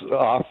things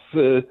off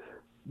the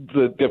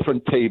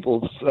different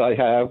tables I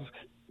have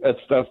and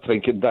stuff,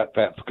 thinking that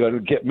that's going to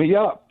get me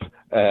up.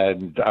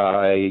 And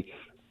I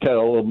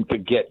tell him to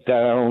get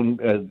down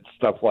and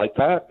stuff like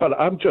that. But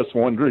I'm just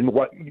wondering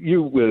what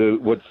you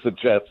would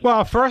suggest.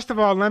 Well, first of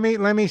all, let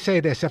me say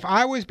this. If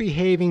I was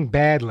behaving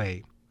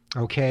badly,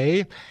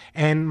 okay,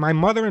 and my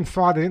mother and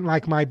father didn't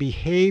like my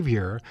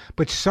behavior,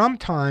 but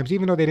sometimes,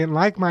 even though they didn't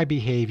like my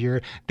behavior,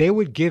 they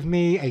would give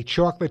me a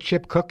chocolate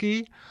chip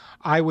cookie,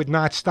 I would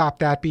not stop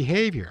that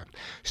behavior.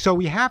 So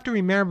we have to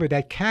remember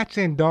that cats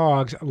and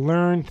dogs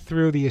learn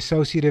through the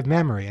associative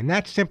memory, and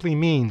that simply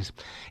means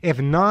if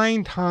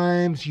 9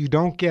 times you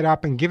don't get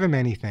up and give him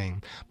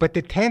anything, but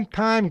the 10th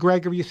time,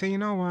 Gregory, you say, you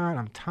know what,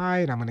 I'm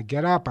tired, I'm going to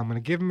get up, I'm going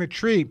to give him a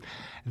treat,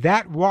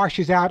 that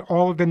washes out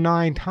all of the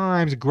 9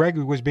 times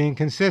Gregory was being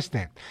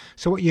consistent.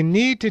 So what you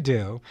need to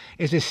do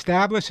is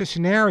establish a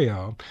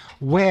scenario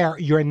where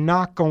you're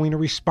not going to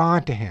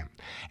respond to him.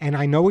 And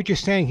I know what you're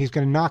saying. He's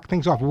going to knock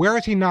things off. Where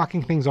is he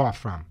knocking things off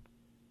from?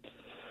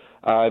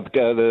 I've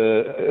got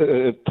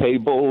a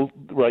table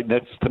right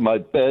next to my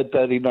bed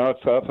that he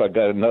knocks off. I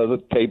got another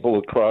table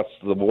across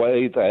the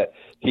way that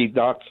he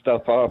knocks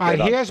stuff off. All right,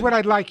 here's what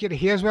I'd like you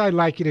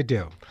to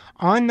do.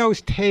 On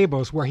those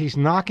tables where he's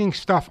knocking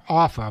stuff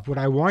off of, what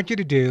I want you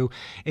to do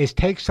is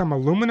take some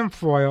aluminum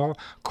foil,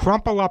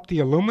 crumple up the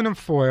aluminum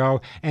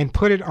foil, and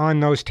put it on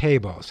those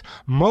tables.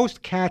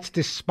 Most cats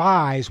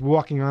despise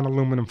walking on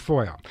aluminum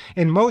foil.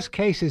 In most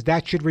cases,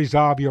 that should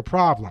resolve your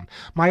problem.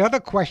 My other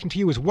question to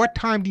you is, what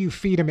time do you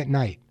feed him at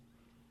night?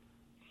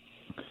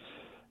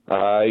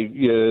 I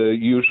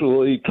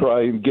usually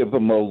try and give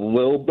him a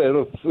little bit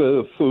of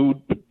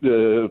food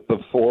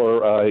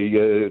before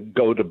I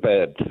go to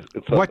bed.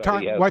 So what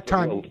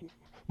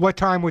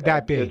time would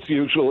that be? It's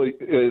usually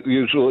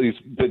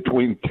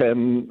between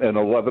 10 and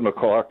 11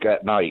 o'clock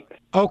at night.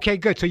 Okay,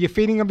 good. So you're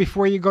feeding him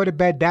before you go to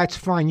bed. That's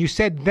fine. You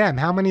said them.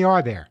 How many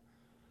are there?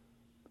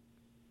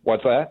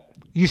 What's that?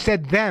 You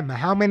said them.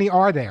 How many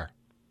are there?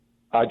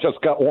 I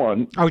just got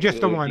one. Oh, just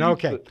the one.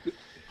 Okay.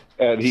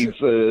 And he's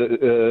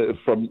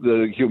from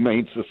the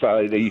Humane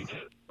Society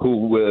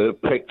who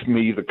picked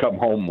me to come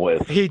home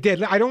with. He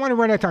did. I don't want to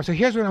run out of time. So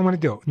here's what I want to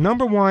do.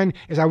 Number one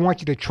is I want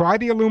you to try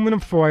the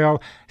aluminum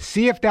foil.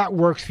 See if that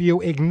works for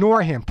you.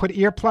 Ignore him. Put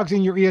earplugs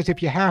in your ears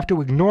if you have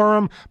to. Ignore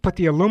him. Put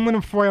the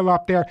aluminum foil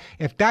up there.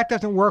 If that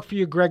doesn't work for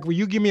you, Greg, will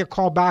you give me a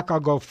call back? I'll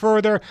go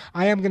further.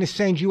 I am going to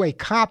send you a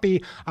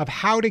copy of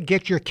how to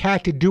get your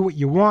cat to do what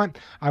you want.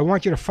 I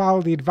want you to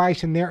follow the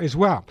advice in there as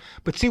well.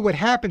 But see, what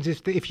happens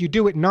is that if you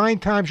do it 9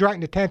 times right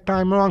and the 10th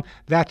time wrong,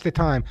 that's the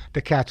time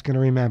the cat's going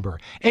to remember.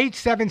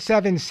 877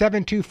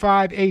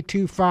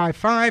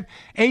 877-725-8255,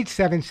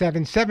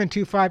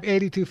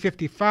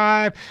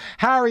 877-725-8255.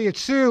 Harriet,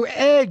 Sue,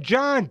 Ed,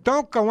 John,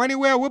 don't go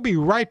anywhere. We'll be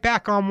right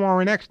back on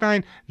Warren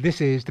Eckstein.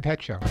 This is The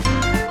Pet Show.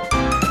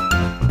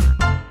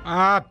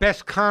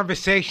 Best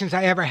conversations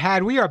I ever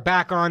had. We are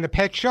back on The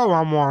Pet Show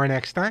on Warren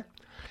Eckstein.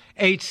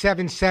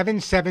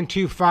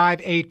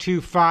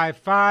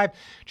 877-725-8255.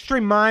 Just a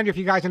reminder, if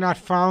you guys are not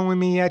following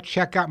me yet,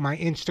 check out my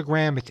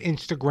Instagram. It's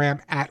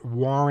Instagram at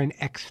Warren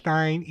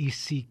Eckstein,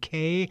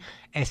 ECKSTEIN,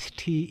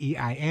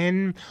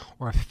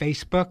 or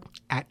Facebook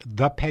at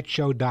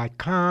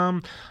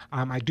ThePetShow.com.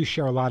 I do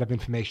share a lot of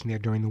information there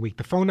during the week.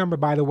 The phone number,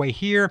 by the way,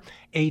 here,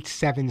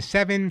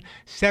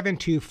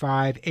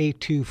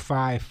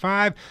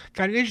 877-725-8255.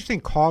 Got an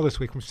interesting call this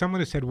week from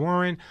someone who said,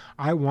 Warren,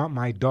 I want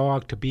my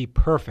dog to be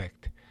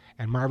perfect.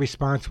 And my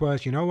response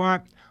was, you know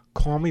what?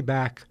 Call me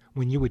back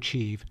when you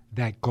achieve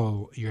that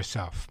goal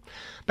yourself.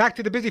 Back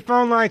to the busy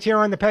phone lines here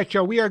on The Pet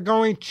Show. We are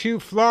going to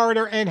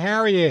Florida and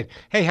Harriet.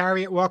 Hey,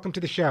 Harriet, welcome to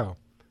the show.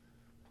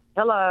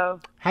 Hello.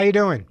 How you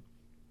doing?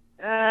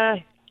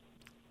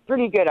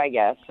 Pretty good, I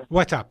guess.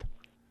 What's up?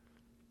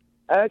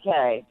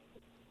 Okay.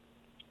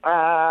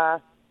 I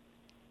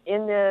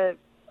live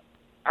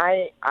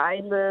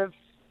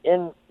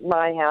in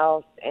my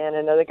house, and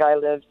another guy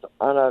lives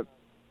on a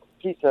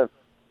piece of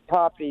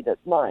property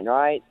that's mine,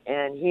 right?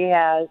 And he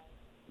has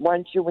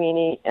one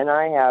Chiweenie, and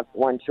I have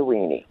one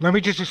Chiweenie. Let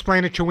me just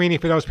explain a Chiweenie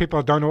for those people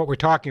who don't know what we're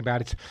talking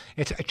about.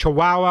 It's a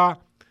Chihuahua,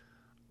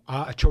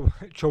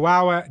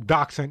 Chihuahua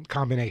Dachshund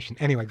combination.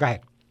 Anyway, go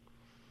ahead.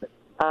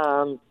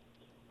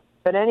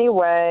 But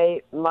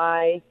anyway,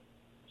 my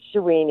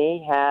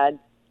Chiweenie had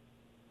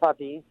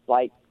puppies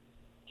like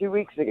 2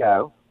 weeks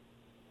ago,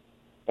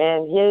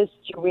 and his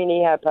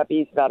Chiweenie had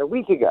puppies about a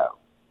week ago.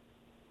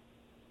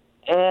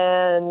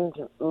 And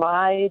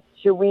my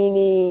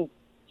Chiweenie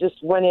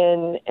just went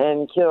in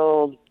and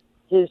killed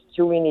his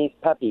Chiweenie's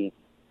puppies.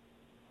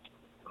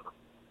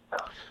 All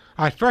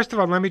right, first of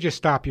all, let me just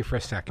stop you for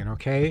a second,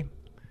 okay?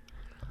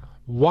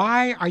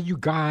 Why are you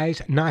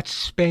guys not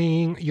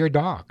spaying your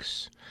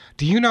dogs?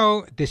 Do you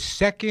know the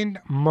second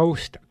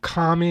most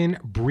common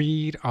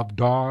breed of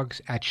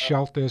dogs at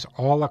shelters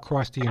all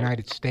across the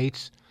United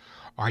States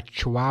are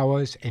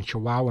Chihuahuas and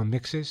Chihuahua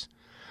mixes?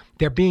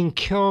 They're being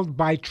killed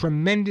by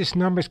tremendous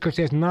numbers because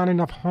there's not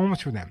enough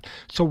homes for them.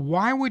 So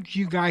why would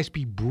you guys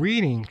be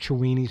breeding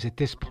Chiweenies at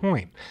this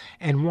point?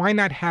 And why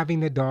not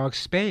having the dogs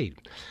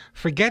spayed?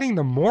 Forgetting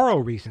the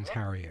moral reasons,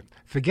 Harriet.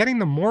 Forgetting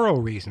the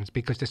moral reasons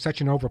because there's such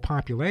an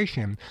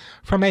overpopulation.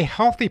 From a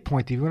healthy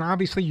point of view, and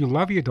obviously you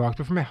love your dogs,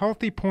 but from a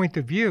healthy point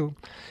of view,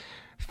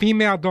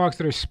 female dogs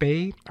that are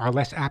spayed are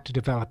less apt to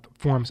develop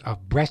forms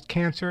of breast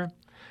cancer.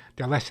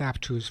 They're less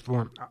apt to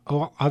form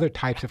all other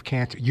types of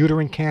cancer,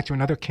 uterine cancer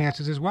and other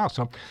cancers as well.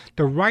 So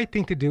the right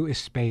thing to do is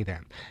spay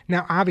them.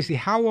 Now, obviously,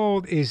 how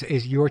old is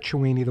your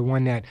Chiweenie, the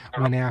one that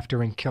went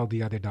after and killed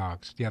the other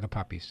dogs, the other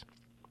puppies?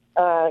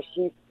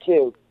 She's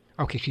 2.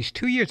 Okay, she's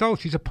 2 years old.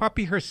 She's a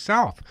puppy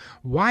herself.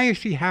 Why is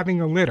she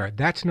having a litter?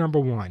 That's number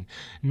one.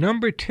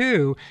 Number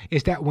two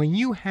is that when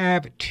you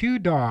have two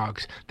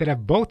dogs that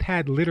have both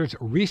had litters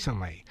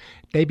recently,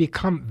 they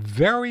become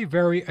very,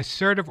 very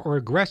assertive or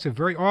aggressive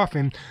very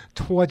often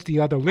towards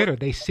the other litter.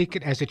 They seek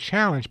it as a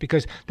challenge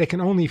because they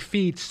can only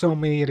feed so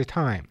many at a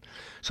time.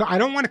 So I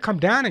don't want to come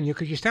down on you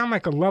because you sound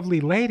like a lovely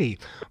lady.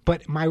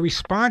 But my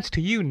response to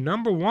you,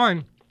 number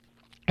one,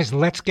 is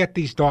let's get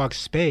these dogs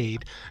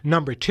spayed.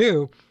 Number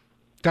two,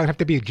 doesn't have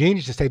to be a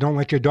genius to say don't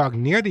let your dog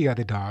near the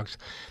other dogs.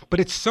 But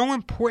it's so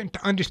important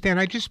to understand.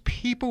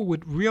 People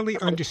would really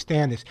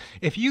understand this.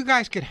 If you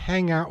guys could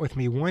hang out with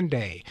me one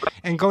day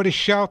and go to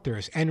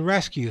shelters and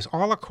rescues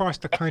all across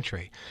the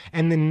country,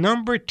 and the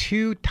number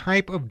two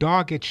type of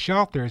dog at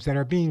shelters that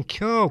are being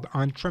killed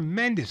on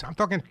tremendous, I'm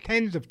talking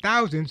tens of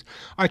thousands,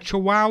 are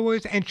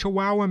Chihuahuas and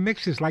Chihuahua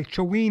mixes like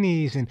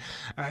Chiweenies and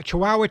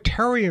Chihuahua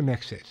Terrier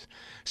mixes.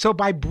 So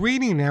by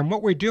breeding them,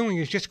 what we're doing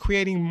is just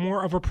creating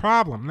more of a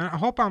problem. Now, I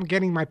hope I'm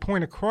getting my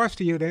point across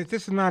to you that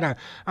this is not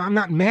I'm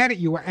not mad at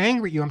you or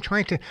angry at you. I'm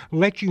trying to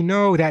let you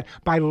know that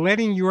by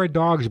letting your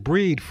dogs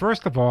breed,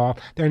 first of all,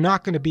 they're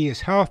not going to be as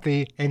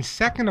healthy. And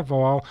second of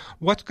all,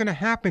 what's going to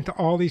happen to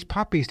all these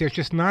puppies? There's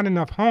just not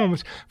enough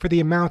homes for the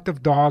amount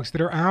of dogs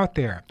that are out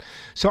there.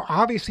 So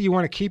obviously you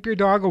want to keep your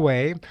dog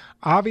away.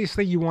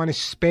 Obviously you want to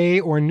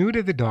spay or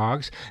neuter the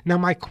dogs. Now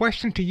my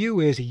question to you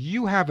is,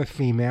 you have a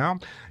female.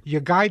 Your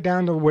guy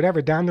down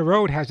the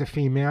road has a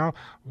female.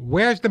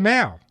 Where's the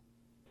male?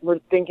 We're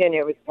thinking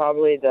it was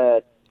probably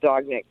the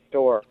dog next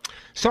door.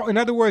 So in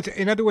other words,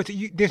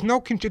 there's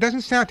no. It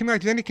doesn't sound to me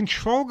like there's any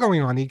control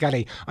going on. You got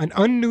an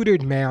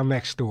unneutered male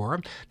next door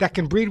that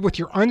can breed with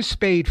your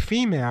unspayed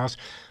females.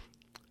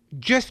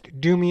 just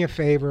do me a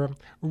favor,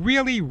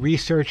 really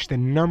research the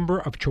number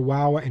of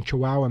Chihuahua and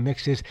Chihuahua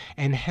mixes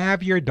and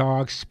have your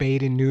dog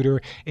spayed and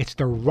neuter. It's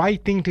the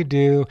right thing to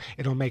do.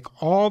 It'll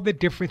make all the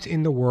difference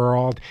in the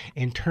world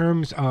in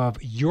terms of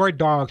your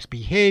dog's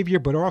behavior,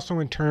 but also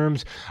in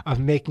terms of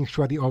making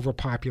sure the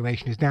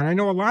overpopulation is down. I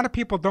know a lot of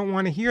people don't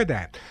want to hear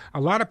that. A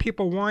lot of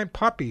people want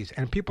puppies,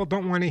 and people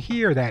don't want to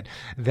hear that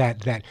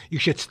you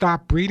should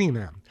stop breeding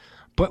them.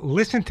 But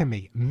listen to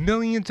me,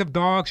 millions of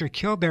dogs are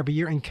killed every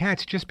year and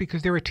cats just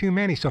because there are too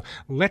many. So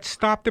let's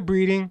stop the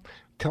breeding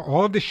till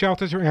all of the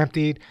shelters are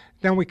emptied.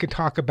 Then we could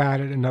talk about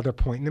it at another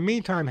point. In the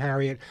meantime,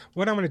 Harriet,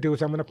 what I'm going to do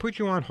is I'm going to put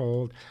you on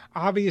hold.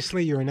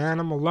 Obviously, you're an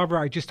animal lover.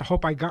 I just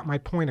hope I got my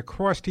point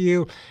across to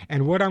you.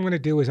 And what I'm going to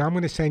do is I'm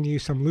going to send you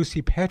some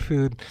Lucy pet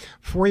food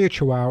for your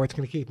Chihuahua. It's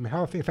going to keep them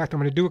healthy. In fact, I'm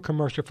going to do a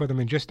commercial for them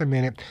in just a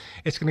minute.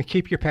 It's going to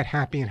keep your pet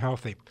happy and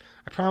healthy.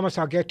 I promise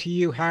I'll get to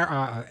you,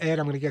 Ed,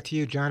 I'm going to get to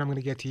you. John, I'm going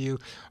to get to you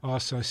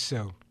also,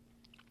 Sue.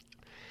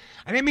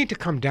 I didn't mean to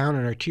come down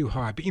on her too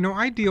hard, but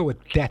I deal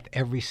with death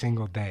every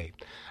single day.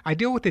 I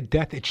deal with the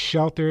death at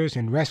shelters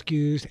and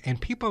rescues and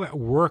people that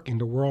work in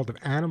the world of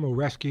animal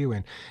rescue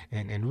and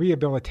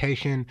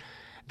rehabilitation.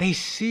 They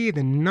see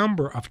the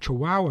number of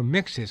Chihuahua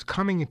mixes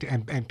coming into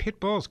and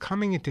pit bulls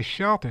coming into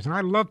shelters, and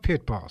I love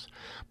pit bulls,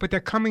 but they're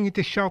coming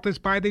into shelters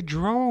by the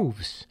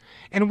droves,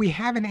 and we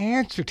have an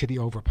answer to the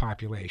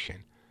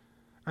overpopulation.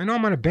 I know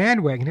I'm on a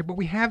bandwagon here, but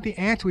we have the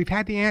answer. We've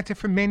had the answer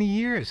for many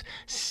years.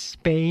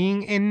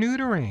 Spaying and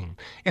neutering.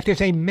 If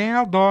there's a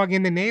male dog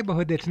in the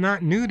neighborhood that's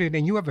not neutered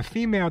and you have a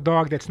female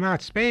dog that's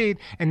not spayed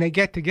and they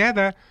get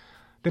together,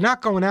 they're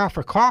not going out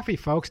for coffee,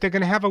 folks. They're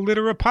going to have a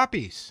litter of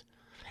puppies.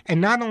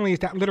 And not only is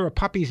that litter of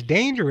puppies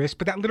dangerous,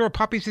 but that litter of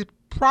puppies is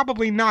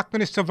probably not going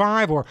to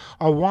survive or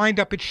wind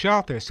up at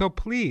shelter. So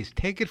please,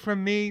 take it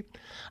from me.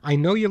 I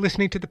know you're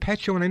listening to The Pet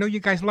Show, and I know you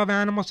guys love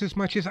animals as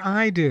much as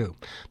I do.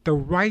 The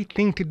right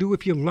thing to do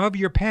if you love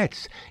your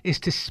pets is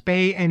to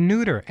spay and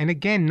neuter. And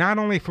again, not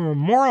only from a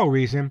moral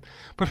reason,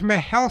 but from a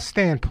health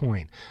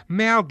standpoint.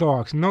 Male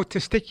dogs, no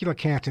testicular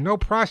cancer, no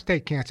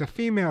prostate cancer.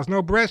 Females,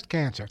 no breast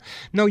cancer,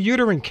 no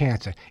uterine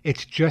cancer.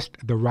 It's just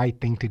the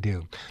right thing to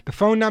do. The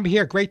phone number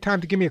here, great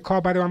time to give me a call.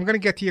 By the way, I'm going to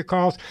get to your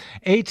calls,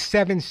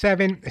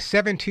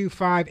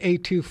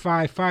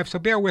 877-725-8255. So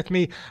bear with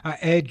me,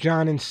 Ed,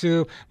 John, and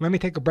Sue. Let me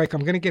take a break.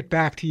 I'm going to get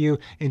back to you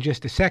in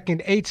just a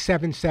second.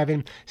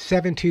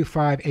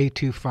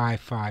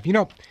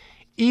 877-725-8255.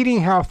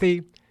 Eating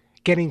healthy,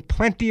 getting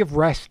plenty of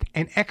rest,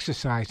 and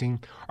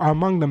exercising are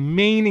among the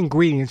main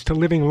ingredients to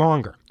living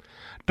longer.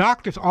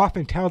 Doctors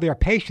often tell their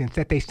patients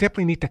that they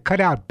simply need to cut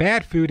out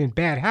bad food and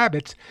bad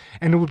habits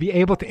and will be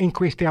able to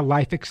increase their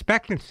life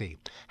expectancy.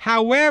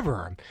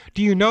 However,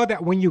 do you know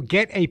that when you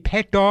get a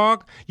pet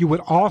dog, you would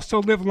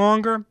also live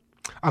longer?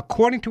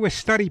 According to a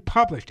study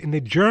published in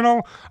the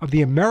Journal of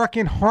the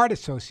American Heart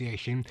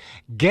Association,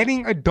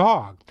 getting a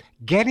dog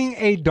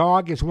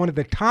is one of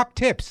the top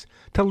tips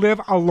to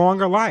live a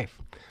longer life.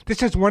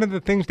 This is one of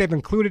the things they've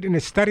included in a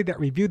study that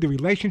reviewed the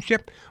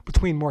relationship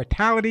between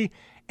mortality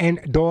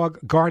and dog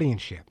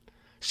guardianship.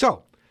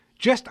 So,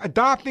 just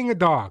adopting a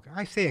dog,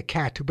 I say a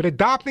cat too, but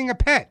adopting a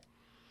pet,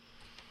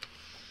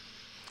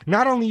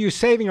 not only are you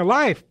saving a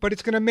life, but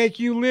it's going to make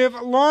you live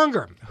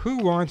longer. Who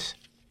wants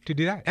to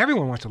do that?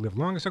 Everyone wants to live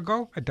longer, so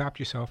go adopt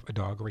yourself a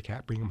dog or a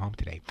cat. Bring them home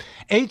today.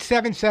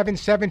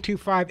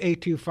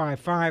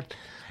 877-725-8255.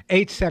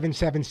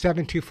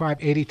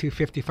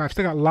 877-725-8255.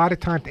 Still got a lot of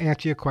time to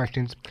answer your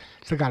questions.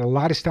 Still got a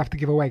lot of stuff to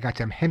give away. Got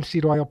some hemp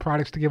seed oil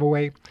products to give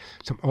away.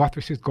 Some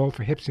Arthur's Gold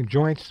for hips and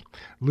joints.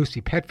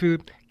 Lucy Pet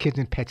Food. Kids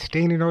and Pet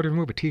Stain and Odor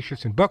Remover.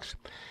 T-shirts and books.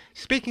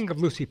 Speaking of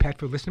Lucy Pet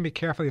Food, listen to me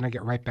carefully and I'll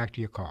get right back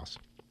to your calls.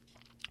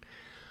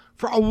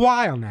 For a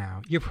while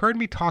now, you've heard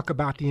me talk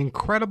about the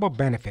incredible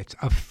benefits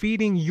of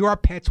feeding your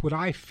pets what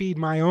I feed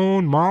my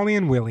own Molly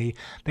and Willie.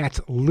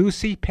 That's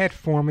Lucy Pet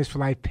Formulas for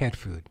Life pet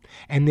food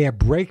and their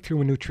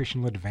breakthrough in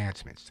nutritional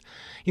advancements.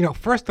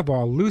 First of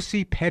all,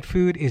 Lucy Pet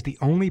Food is the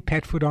only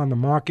pet food on the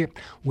market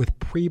with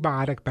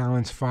prebiotic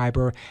balanced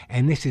fiber,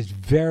 and this is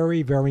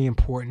very, very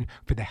important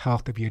for the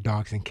health of your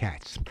dogs and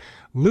cats.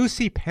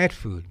 Lucy Pet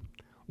Food,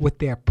 with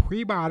their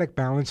prebiotic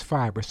balanced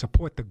fiber,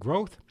 support the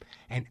growth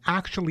and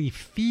actually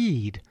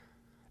feed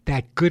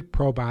that good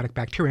probiotic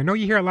bacteria. I know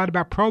you hear a lot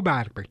about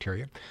probiotic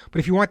bacteria, but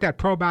if you want that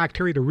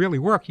probacteria to really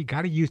work, you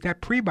got to use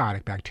that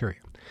prebiotic bacteria.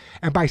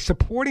 And by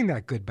supporting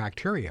that good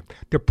bacteria,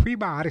 the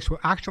prebiotics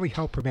will actually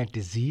help prevent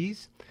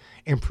disease,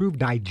 improve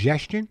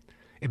digestion,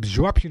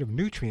 absorption of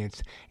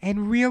nutrients,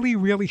 and really,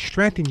 really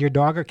strengthen your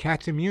dog or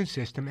cat's immune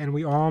system. And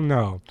we all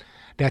know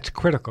that's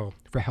critical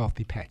for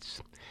healthy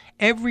pets.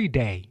 Every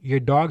day, your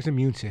dog's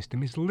immune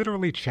system is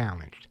literally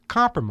challenged,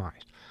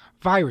 compromised.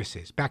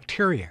 Viruses,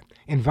 bacteria,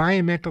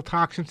 environmental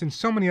toxins, and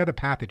so many other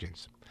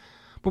pathogens.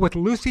 But with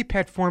Lucy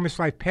Pet Formulas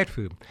for Life pet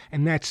food,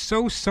 and that's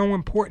so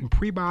important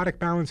prebiotic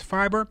balanced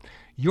fiber,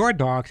 your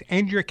dogs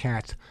and your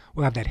cats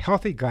will have that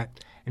healthy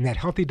gut and that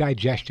healthy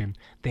digestion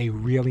they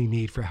really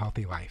need for a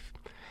healthy life.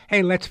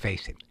 Hey, let's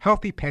face it,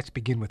 healthy pets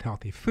begin with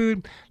healthy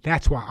food.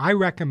 That's why I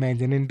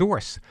recommend and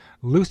endorse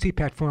Lucy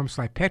Pet Farms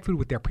Life Pet Food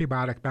with their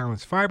prebiotic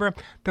balanced fiber,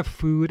 the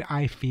food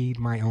I feed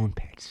my own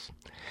pets.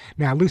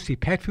 Now, Lucy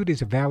Pet Food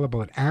is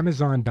available at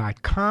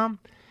Amazon.com.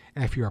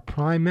 And if you're a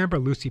Prime member,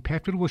 Lucy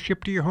Pet Food will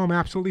ship to your home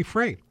absolutely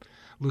free.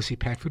 Lucy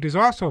Pet Food is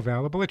also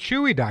available at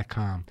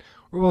Chewy.com,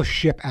 where we'll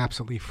ship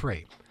absolutely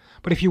free.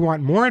 But if you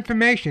want more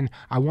information,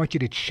 I want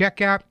you to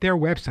check out their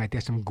website.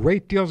 There's some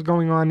great deals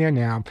going on there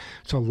now.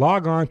 So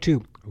log on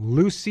to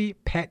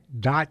LucyPet.com.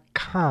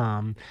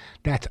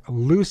 That's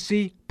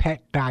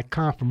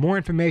LucyPet.com for more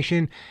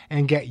information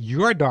and get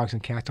your dogs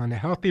and cats on the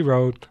healthy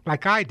road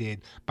like I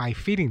did by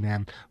feeding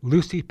them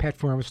Lucy Pet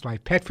Farms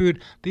Life Pet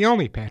Food, the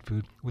only pet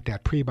food with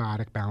that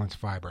prebiotic balanced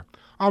fiber.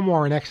 I'm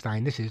Warren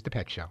Eckstein. This is The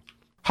Pet Show.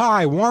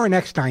 Hi, Warren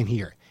Eckstein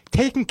here.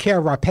 Taking care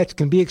of our pets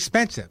can be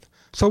expensive.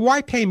 So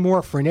why pay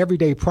more for an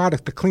everyday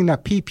product to clean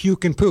up pee,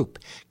 puke, and poop?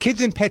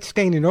 Kids and Pets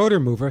Stain and Odor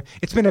Remover,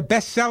 it's been a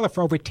bestseller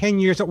for over 10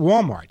 years at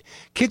Walmart.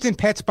 Kids and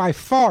Pets by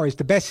far is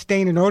the best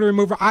stain and odor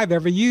remover I've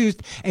ever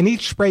used, and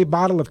each spray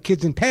bottle of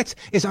Kids and Pets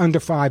is under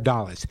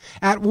 $5.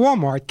 At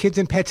Walmart, Kids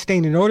and Pets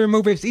Stain and Odor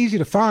Remover is easy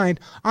to find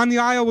on the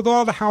aisle with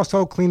all the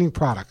household cleaning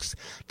products.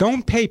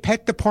 Don't pay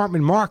pet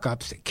department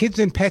markups. Kids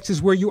and Pets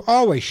is where you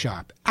always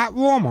shop, at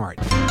Walmart.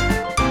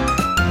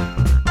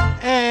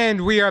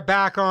 And we are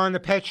back on The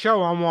Pet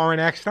Show. I'm Warren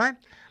Eckstein.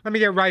 Let me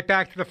get right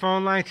back to the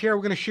phone lines here.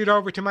 We're going to shoot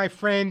over to my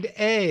friend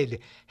Ed.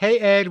 Hey,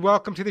 Ed,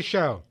 welcome to the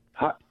show.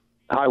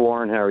 Hi,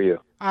 Warren. How are you?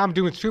 I'm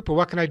doing super.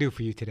 What can I do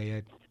for you today,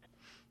 Ed?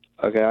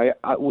 Okay,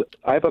 I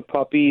have a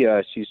puppy.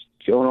 She's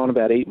going on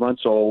about 8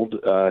 months old.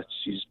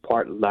 She's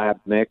part lab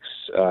mix.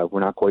 We're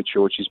not quite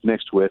sure what she's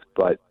mixed with,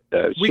 but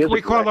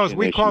we call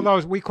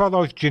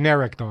those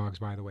generic dogs,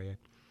 by the way, Ed.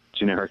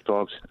 Generic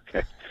dogs.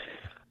 Okay.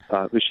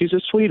 But she's a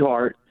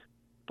sweetheart.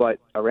 But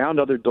around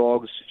other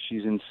dogs,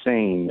 she's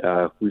insane.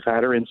 We've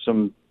had her in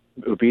some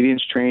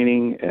obedience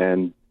training,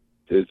 and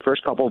the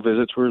first couple of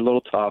visits were a little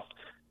tough.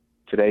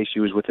 Today, she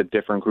was with a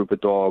different group of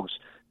dogs.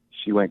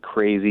 She went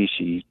crazy.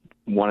 She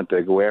wanted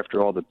to go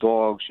after all the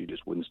dogs. She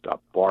just wouldn't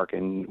stop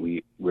barking.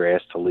 We were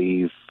asked to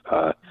leave.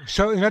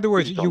 So, in other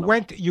words, you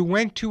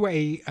went to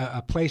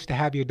a place to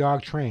have your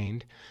dog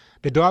trained.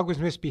 The dog was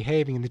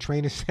misbehaving, and the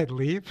trainer said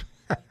leave?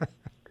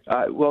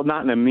 Well,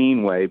 not in a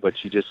mean way, but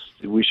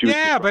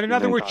but in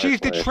other words, she's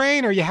the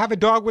trainer. You have a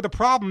dog with a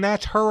problem.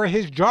 That's her or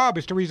his job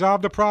is to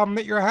resolve the problem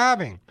that you're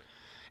having.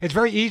 It's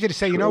very easy to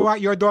say, you know what,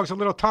 your dog's a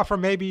little tougher.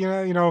 Maybe,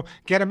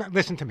 get him.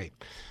 Listen to me.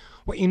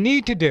 What you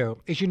need to do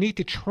is you need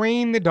to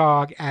train the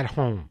dog at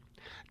home.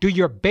 Do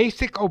your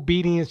basic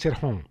obedience at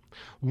home.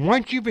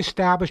 Once you've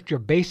established your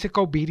basic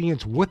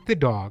obedience with the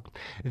dog,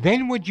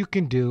 then what you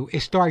can do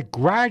is start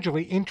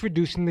gradually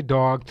introducing the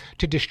dog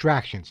to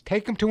distractions.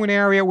 Take him to an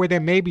area where there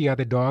may be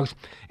other dogs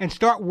and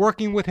start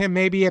working with him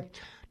maybe at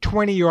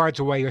 20 yards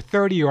away or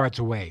 30 yards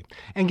away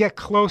and get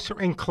closer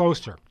and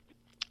closer.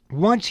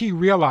 Once he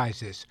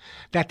realizes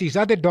that these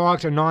other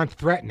dogs are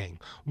non-threatening,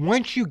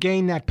 once you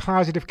gain that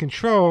positive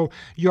control,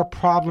 your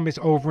problem is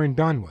over and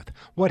done with.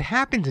 What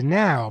happens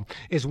now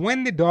is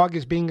when the dog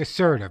is being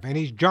assertive and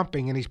he's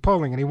jumping and he's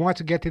pulling and he wants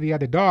to get to the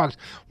other dogs,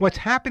 what's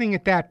happening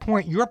at that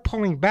point, you're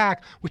pulling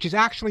back, which is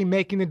actually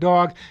making the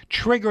dog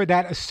trigger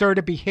that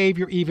assertive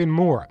behavior even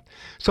more.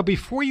 So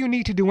before you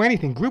need to do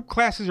anything, group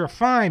classes are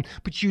fine,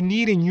 but you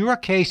need, in your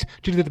case,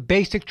 to do the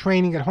basic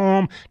training at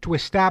home to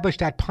establish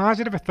that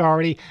positive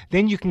authority.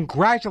 Then you can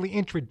gradually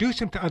introduce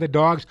him to other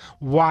dogs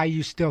while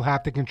you still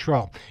have the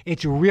control.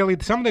 It's really,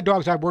 some of the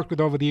dogs I've worked with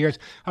over the years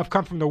have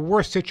come from the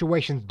worst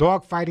situations,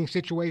 dog fighting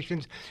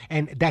situations,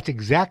 and that's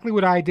exactly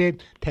what I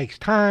did. Takes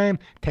time,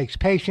 takes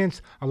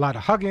patience, a lot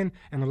of hugging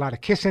and a lot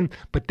of kissing,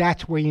 but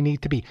that's where you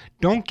need to be.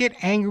 Don't get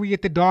angry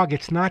at the dog.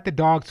 It's not the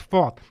dog's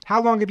fault.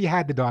 How long have you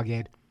had the dog,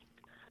 Ed?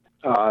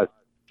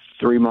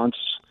 3 months.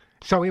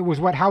 So it was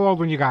how old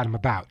when you got him,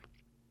 about?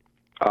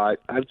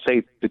 I'd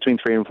say between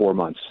 3 and 4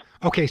 months.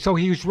 Okay, so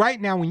he's right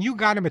now, when you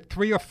got him at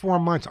 3 or 4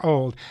 months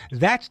old,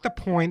 that's the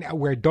point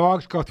where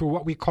dogs go through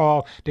what we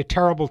call the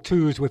terrible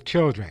twos with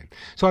children.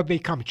 So they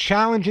become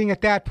challenging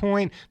at that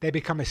point. They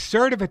become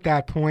assertive at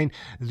that point.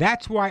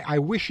 That's why I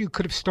wish you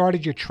could have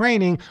started your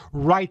training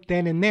right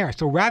then and there.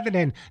 So rather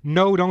than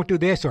no, don't do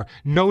this, or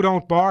no,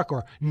 don't bark,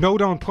 or no,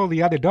 don't pull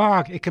the other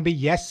dog, it can be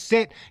yes,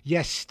 sit,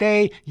 yes,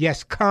 stay,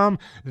 yes, come.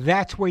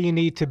 That's where you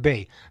need to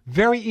be.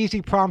 Very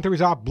easy problem to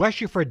resolve.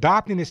 Bless you for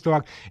adopting this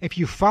dog. If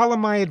you follow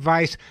my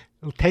advice,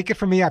 take it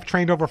from me. I've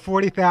trained over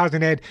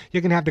 40,000, Ed. You're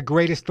going to have the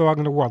greatest dog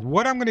in the world.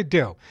 What I'm going to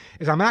do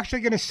is I'm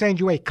actually going to send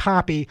you a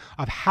copy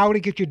of how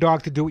to get your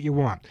dog to do what you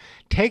want.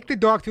 Take the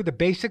dog through the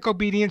basic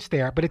obedience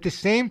there, but at the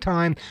same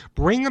time,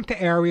 bring him to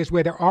areas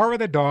where there are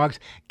other dogs.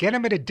 Get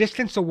him at a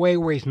distance away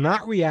where he's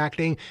not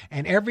reacting,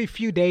 and every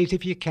few days,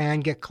 if you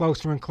can, get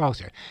closer and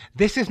closer.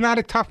 This is not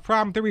a tough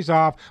problem to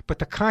resolve, but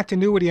the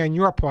continuity on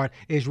your part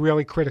is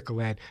really critical,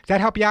 Ed. Does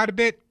that help you out a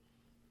bit?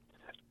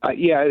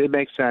 Yeah, it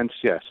makes sense,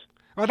 yes.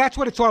 Well, that's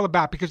what it's all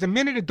about, because the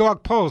minute a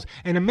dog pulls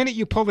and the minute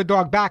you pull the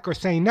dog back or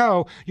say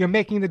no, you're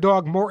making the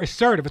dog more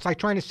assertive. It's like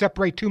trying to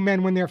separate two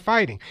men when they're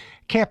fighting.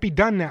 Can't be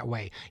done that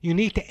way. You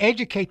need to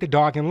educate the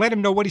dog and let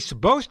him know what he's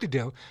supposed to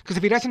do, because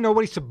if he doesn't know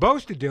what he's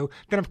supposed to do,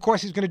 then of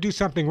course he's going to do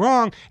something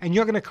wrong and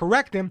you're going to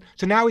correct him.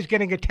 So now he's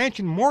getting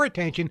attention, more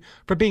attention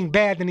for being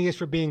bad than he is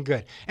for being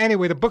good.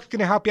 Anyway, the book's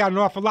going to help you out an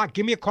awful lot.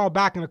 Give me a call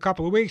back in a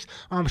couple of weeks.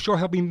 I'm sure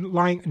he'll be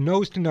lying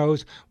nose to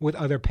nose with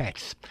other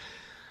pets.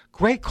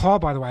 Great call,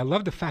 by the way. I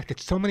love the fact that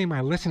so many of my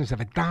listeners have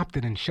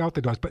adopted and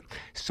shelter dogs, but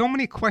so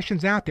many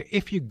questions out there.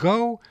 If you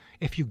go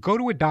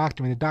to a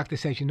doctor and the doctor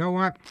says, you know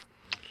what,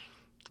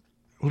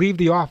 leave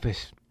the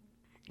office,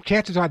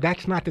 chances are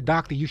that's not the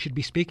doctor you should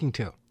be speaking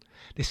to.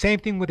 The same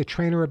thing with a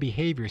trainer or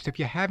behaviorist. If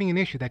you're having an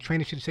issue, that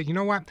trainer should say, you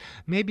know what,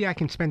 maybe I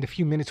can spend a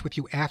few minutes with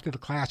you after the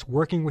class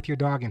working with your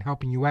dog and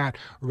helping you out,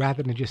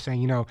 rather than just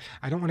saying, you know,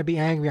 I don't want to be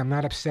angry, I'm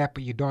not upset,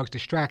 but your dog's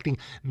distracting,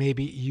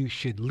 maybe you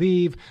should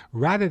leave.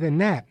 Rather than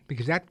that,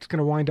 because that's going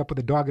to wind up with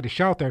a dog at a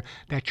shelter,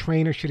 that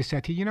trainer should have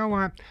said to you, you know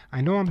what, I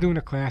know I'm doing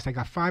a class, I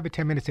got 5 or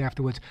 10 minutes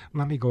afterwards,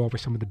 let me go over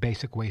some of the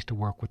basic ways to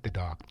work with the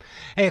dog.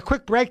 Hey, a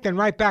quick break, then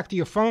right back to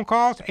your phone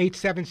calls,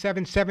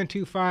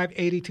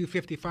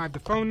 877-725-8255, the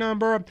phone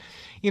number.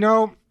 You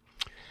know,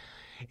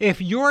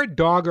 if your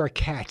dog or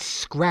cat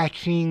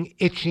scratching,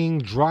 itching,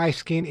 dry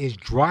skin is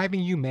driving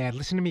you mad,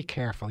 listen to me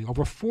carefully.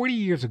 Over 40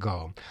 years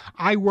ago,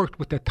 I worked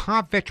with the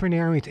top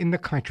veterinarians in the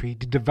country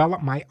to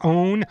develop my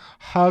own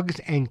Hugs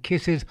and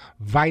Kisses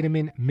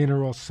vitamin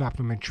mineral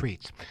supplement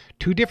treats.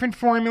 2 different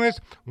formulas,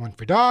 one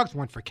for dogs,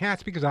 one for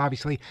cats, because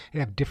obviously they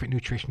have different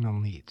nutritional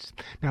needs.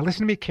 Now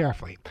listen to me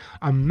carefully.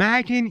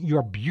 Imagine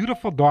your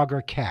beautiful dog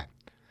or cat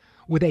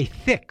with a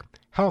thick,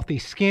 healthy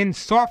skin,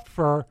 soft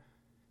fur,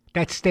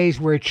 that stays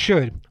where it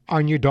should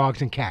on your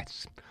dogs and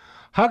cats.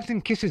 Hugs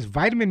and Kisses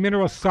vitamin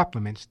mineral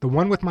supplements, the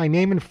one with my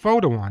name and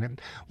photo on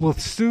it, will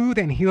soothe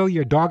and heal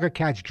your dog or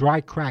cat's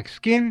dry, cracked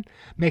skin,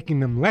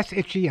 making them less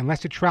itchy and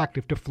less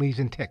attractive to fleas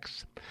and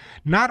ticks.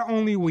 Not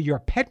only will your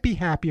pet be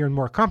happier and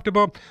more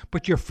comfortable,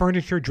 but your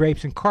furniture,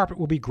 drapes, and carpet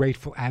will be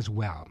grateful as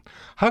well.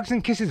 Hugs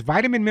and Kisses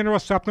vitamin mineral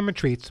supplement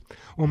treats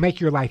will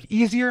make your life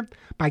easier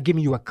by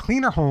giving you a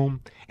cleaner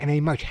home and a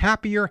much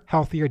happier,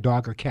 healthier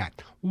dog or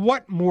cat.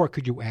 What more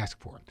could you ask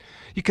for?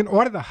 You can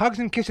order the Hugs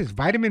and Kisses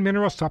vitamin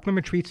mineral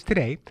supplement treats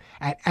today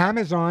at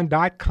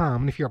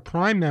Amazon.com. And if you're a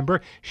Prime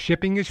member,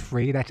 shipping is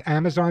free. That's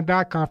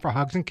Amazon.com for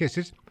Hugs and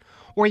Kisses.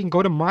 Or you can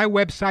go to my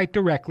website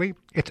directly.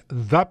 It's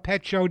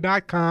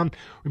ThePetShow.com.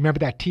 Remember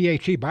that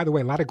THE. By the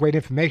way, a lot of great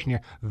information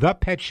here.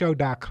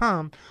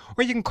 ThePetShow.com.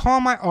 Or you can call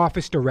my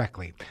office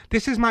directly.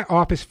 This is my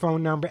office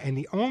phone number, and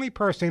the only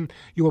person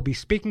you will be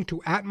speaking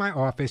to at my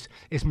office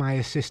is my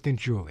assistant,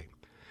 Julie.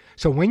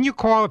 So when you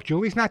call, if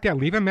Julie's not there,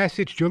 leave a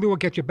message. Julie will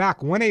get you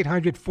back.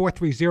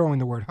 1-800-430 in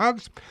the word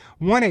hugs,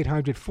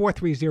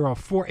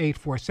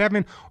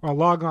 1-800-430-4847, or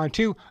log on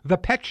to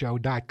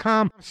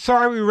ThePetShow.com.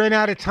 Sorry we ran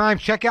out of time.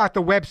 Check out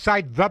the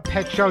website,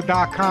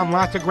 ThePetShow.com.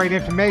 Lots of great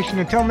information.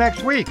 Until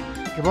next week,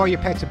 give all your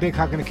pets a big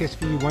hug and a kiss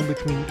for you, one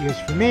between the ears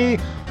for me.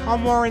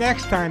 I'm Warren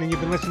Eckstein, and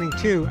you've been listening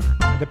to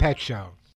The Pet Show.